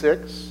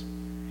 1:6.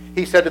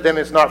 He said to them,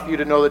 it's not for you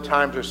to know the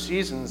times or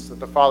seasons that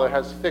the Father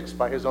has fixed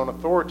by his own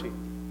authority.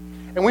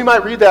 And we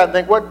might read that and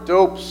think, what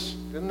dopes?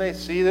 Didn't they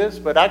see this?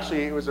 But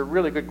actually, it was a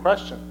really good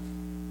question.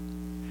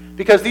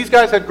 Because these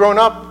guys had grown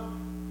up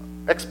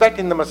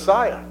expecting the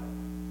Messiah,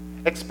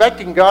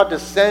 expecting God to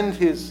send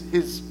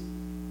his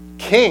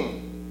king,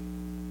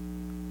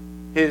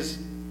 his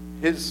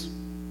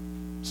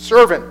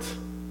servant,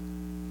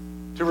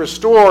 to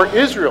restore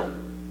Israel.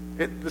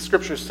 The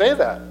scriptures say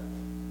that.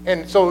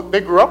 And so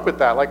they grew up with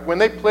that. Like when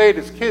they played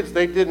as kids,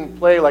 they didn't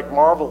play like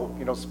Marvel,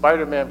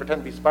 Spider-Man,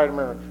 pretend to be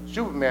Spider-Man or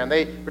Superman.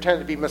 They pretended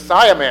to be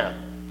Messiah Man.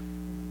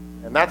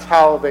 And that's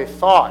how they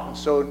thought. And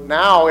so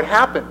now it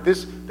happened.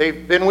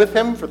 They've been with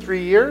him for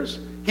 3 years.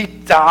 He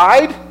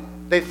died.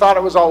 They thought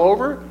it was all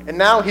over. And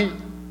now he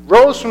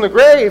rose from the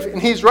grave,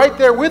 and he's right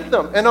there with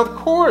them. And of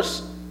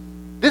course,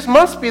 this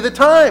must be the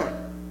time.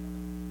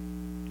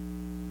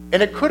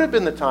 And it could have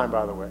been the time,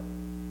 by the way.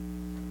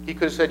 He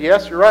could have said,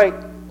 yes, you're right.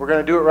 We're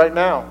going to do it right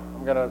now.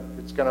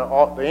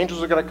 The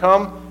angels are going to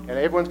come, and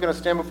everyone's going to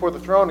stand before the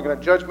throne. They're going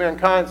to judge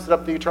mankind, set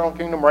up the eternal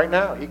kingdom right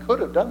now. He could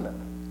have done that.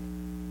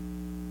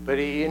 But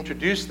he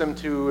introduced them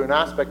to an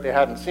aspect they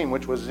hadn't seen,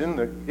 which is in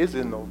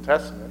the Old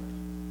Testament.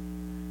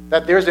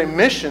 That there's a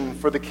mission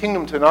for the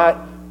kingdom to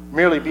not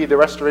merely be the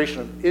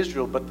restoration of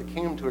Israel, but the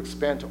kingdom to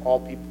expand to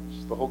all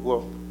peoples, the whole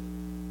globe.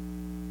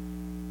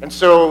 And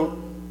so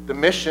the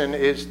mission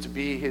is to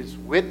be his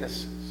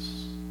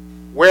witnesses.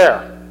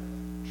 Where?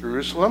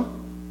 Jerusalem,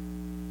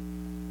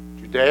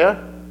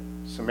 Judea,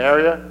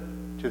 Samaria,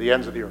 to the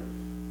ends of the earth.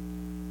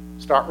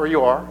 Start where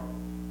you are.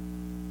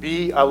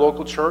 Be a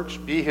local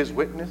church. Be his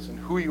witness in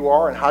who you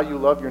are and how you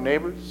love your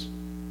neighbors,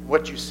 and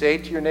what you say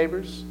to your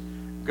neighbors.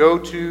 Go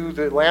to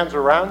the lands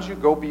around you.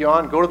 Go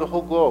beyond. Go to the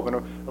whole globe. And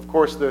of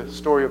course, the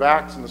story of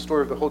Acts and the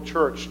story of the whole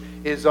church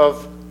is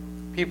of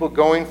people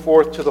going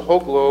forth to the whole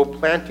globe,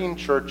 planting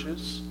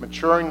churches,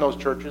 maturing those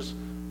churches,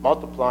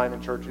 multiplying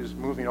the churches,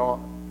 moving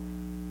on.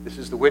 This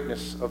is the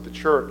witness of the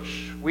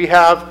church. We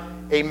have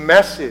a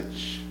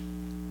message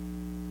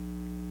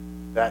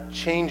that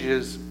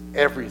changes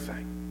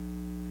everything.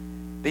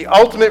 The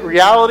ultimate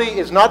reality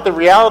is not the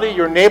reality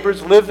your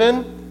neighbors live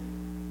in,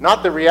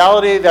 not the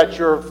reality that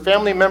your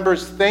family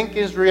members think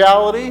is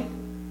reality.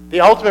 The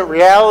ultimate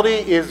reality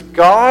is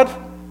God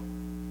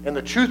and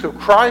the truth of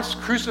Christ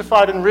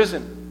crucified and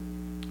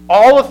risen.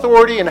 All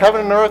authority in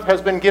heaven and earth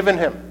has been given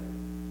him.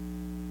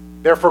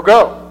 Therefore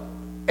go.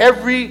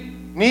 Every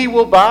knee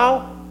will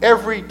bow.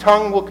 Every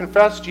tongue will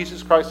confess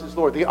Jesus Christ is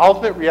Lord. The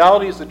ultimate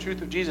reality is the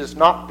truth of Jesus,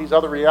 not these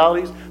other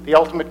realities. The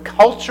ultimate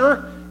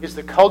culture is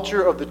the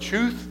culture of the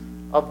truth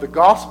of the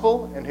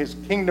gospel and his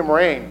kingdom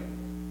reign.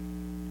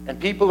 And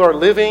people are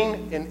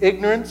living in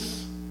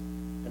ignorance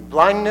and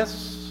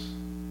blindness.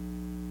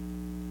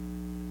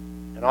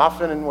 And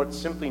often in what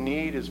simply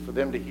need is for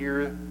them to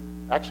hear,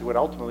 actually what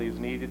ultimately is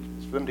needed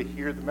is for them to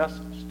hear the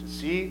message, to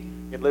see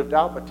it lived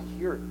out, but to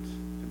hear it,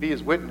 to be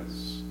his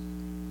witness.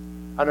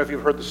 I don't know if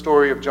you've heard the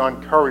story of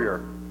John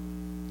Currier.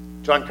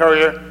 John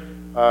Currier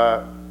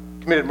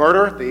committed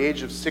murder at the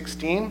age of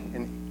 16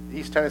 in the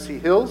East Tennessee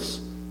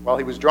Hills while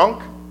he was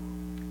drunk.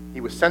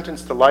 He was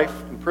sentenced to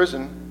life in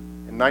prison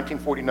in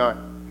 1949.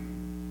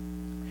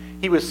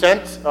 He was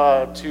sent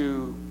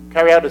to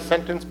carry out his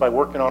sentence by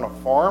working on a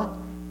farm,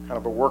 kind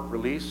of a work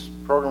release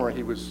program where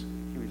he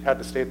had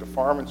to stay at the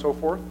farm and so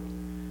forth.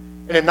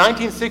 And in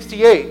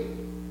 1968,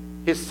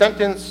 his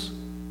sentence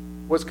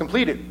was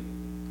completed,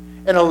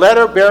 and a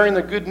letter bearing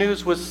the good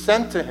news was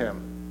sent to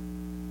him.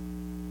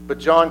 But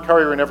John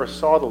Currier never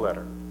saw the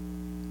letter.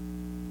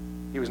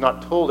 He was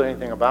not told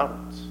anything about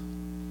it.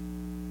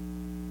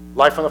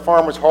 Life on the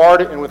farm was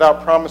hard and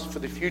without promise for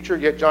the future,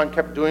 yet John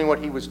kept doing what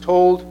he was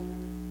told,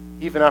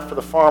 even after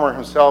the farmer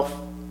himself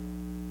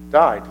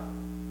died.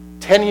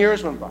 10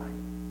 years went by.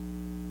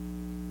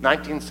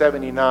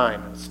 1979,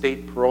 a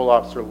state parole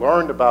officer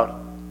learned about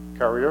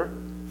Currier,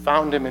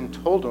 found him, and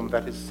told him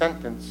that his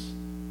sentence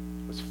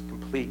was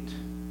complete.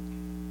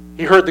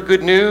 He heard the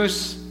good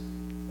news,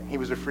 and he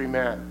was a free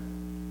man.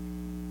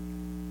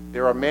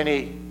 There are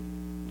many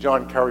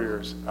John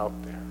Curriers out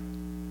there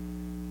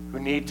who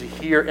need to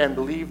hear and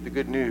believe the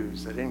good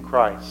news that in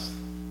Christ,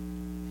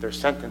 their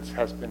sentence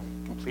has been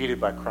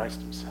completed by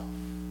Christ himself.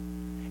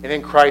 And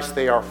in Christ,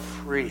 they are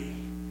free,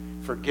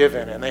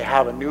 forgiven, and they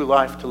have a new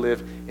life to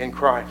live in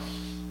Christ.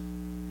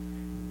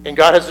 And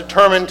God has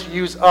determined to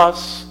use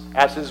us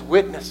as his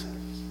witnesses,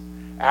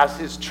 as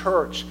his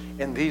church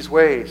in these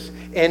ways,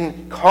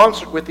 in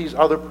concert with these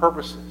other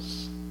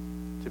purposes,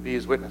 to be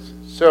his witnesses.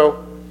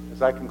 So,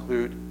 as I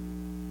conclude,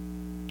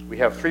 we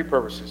have three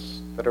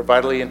purposes that are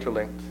vitally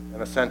interlinked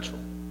and essential: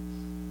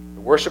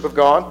 the worship of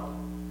God,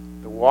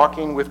 the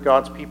walking with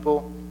God's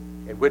people,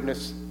 and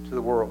witness to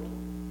the world.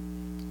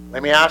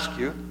 Let me ask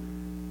you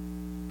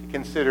to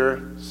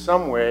consider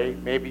some way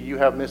maybe you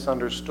have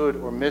misunderstood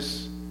or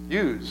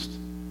misused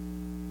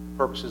the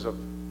purposes of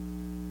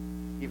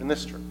even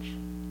this church.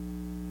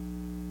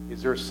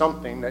 Is there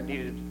something that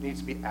needs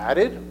to be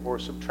added or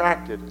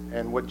subtracted,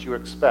 and what you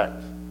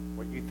expect,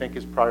 what you think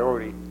is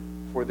priority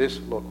for this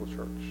local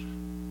church?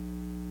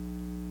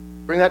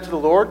 Bring that to the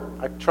Lord.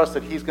 I trust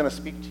that he's going to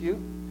speak to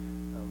you.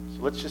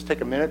 So let's just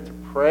take a minute to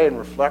pray and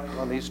reflect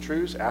on these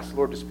truths. Ask the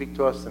Lord to speak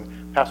to us,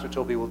 and Pastor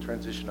Toby will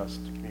transition us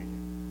to communion.